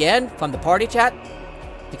 Disconnected again from the party chat.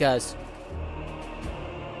 Because...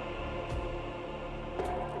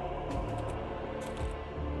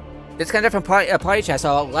 disconnected from party chat,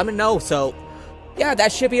 so let me know. So, yeah,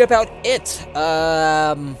 that should be about it.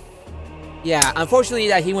 Yeah, unfortunately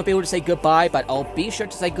that he won't be able to say goodbye, but I'll be sure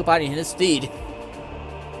to say goodbye in his feed.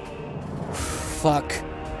 Fuck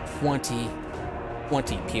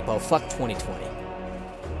 2020, people. Fuck 2020.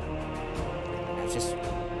 It's just...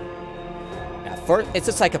 yeah, it's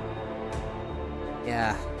just like a...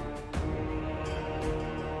 yeah.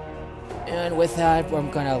 And with that, I'm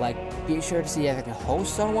gonna, like, be sure to see if I can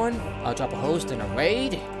host someone. I'll drop a host in a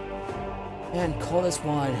raid. And call this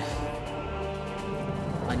one...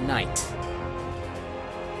 a night.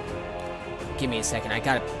 Give me a second, I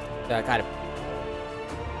gotta...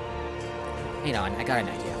 hang on, I got an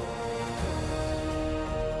idea.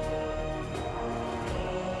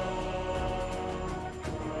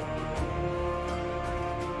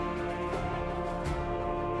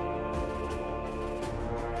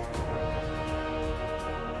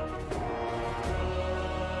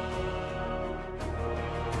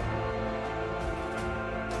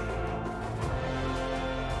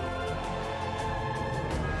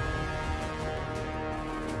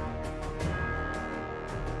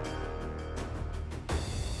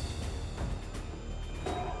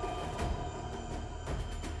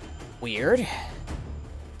 Weird.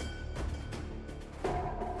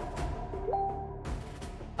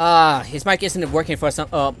 His mic isn't working for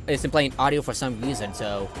some, isn't playing audio for some reason,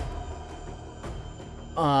 so...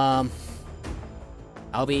 we'll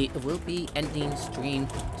be ending stream.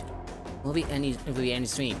 We'll be ending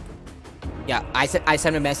stream. Yeah, I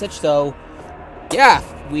sent a message, so... Yeah,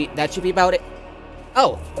 that should be about it.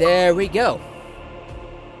 Oh, there we go.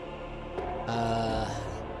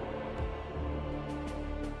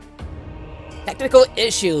 Technical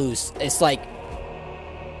issues. It's like...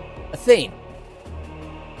 a thing.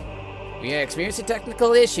 We are experiencing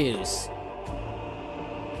technical issues.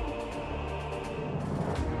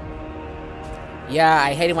 Yeah,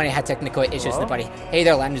 I hate it when I had technical issues, buddy. Hey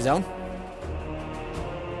there, landing zone.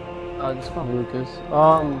 Just call Lucas.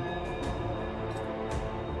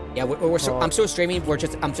 Yeah, I'm still streaming.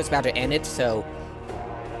 I'm just about to end it, so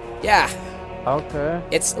yeah. Okay.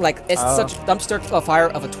 It's like such dumpster fire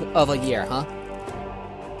of a year, huh?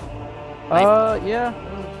 Yeah,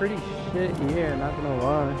 it was a pretty shit year. Not gonna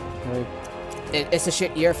lie. Like, it's a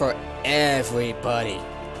shit year for everybody.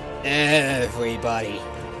 Everybody.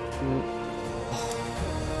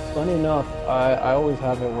 Funny enough, I always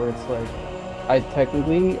have it where it's like, I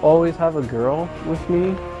technically always have a girl with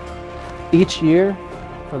me each year.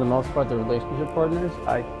 For the most part, the relationship partners.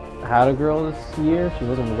 I had a girl this year. She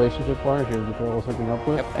wasn't a relationship partner. She was the girl I was hooking up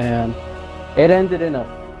with. Yep. And it ended in a,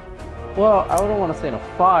 well, I don't want to say in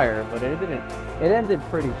a fire, but it ended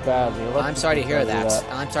pretty badly. I'm sorry to hear that.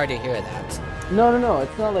 I'm sorry to hear that. No.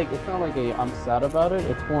 It's not like a I'm sad about it.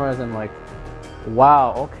 It's more as in like,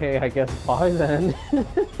 wow, okay, I guess bye then.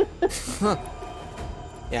 Huh.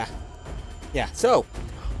 Yeah. So,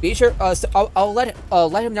 be sure. So I'll let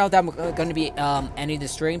him know that I'm going to be ending the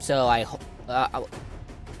stream. So I'm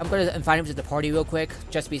going to invite him to the party real quick.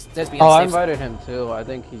 Just be. Oh, I invited him too. I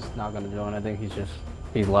think he's not going to join. I think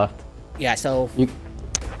he left. Yeah. So.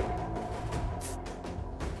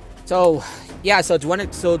 So yeah. So do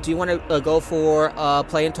you want to go for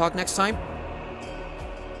play and talk next time?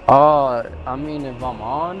 I mean, if I'm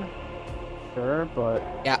on, sure, but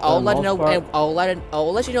yeah, I'll let you know. I'll let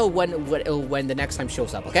you know when the next time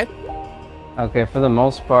shows up. Okay. Okay, for the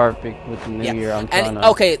most part, with the new year, I'm trying to.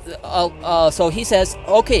 Okay. So he says,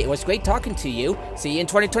 okay, it was great talking to you. See you in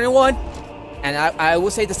 2021, and I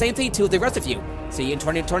will say the same thing to the rest of you. See you in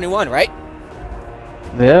 2021, right?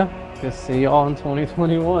 Yeah. Just see y'all in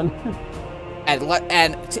 2021. And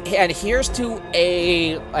here's to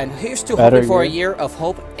hoping for a year of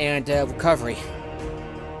hope and recovery.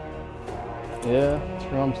 Yeah,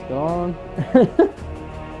 Trump's gone.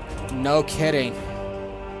 No kidding.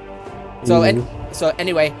 So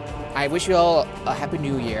anyway, I wish you all a happy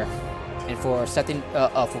new year, and for something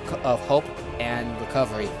of hope and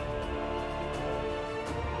recovery.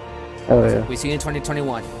 Oh yeah. We see you in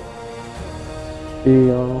 2021. See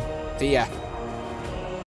y'all. See ya.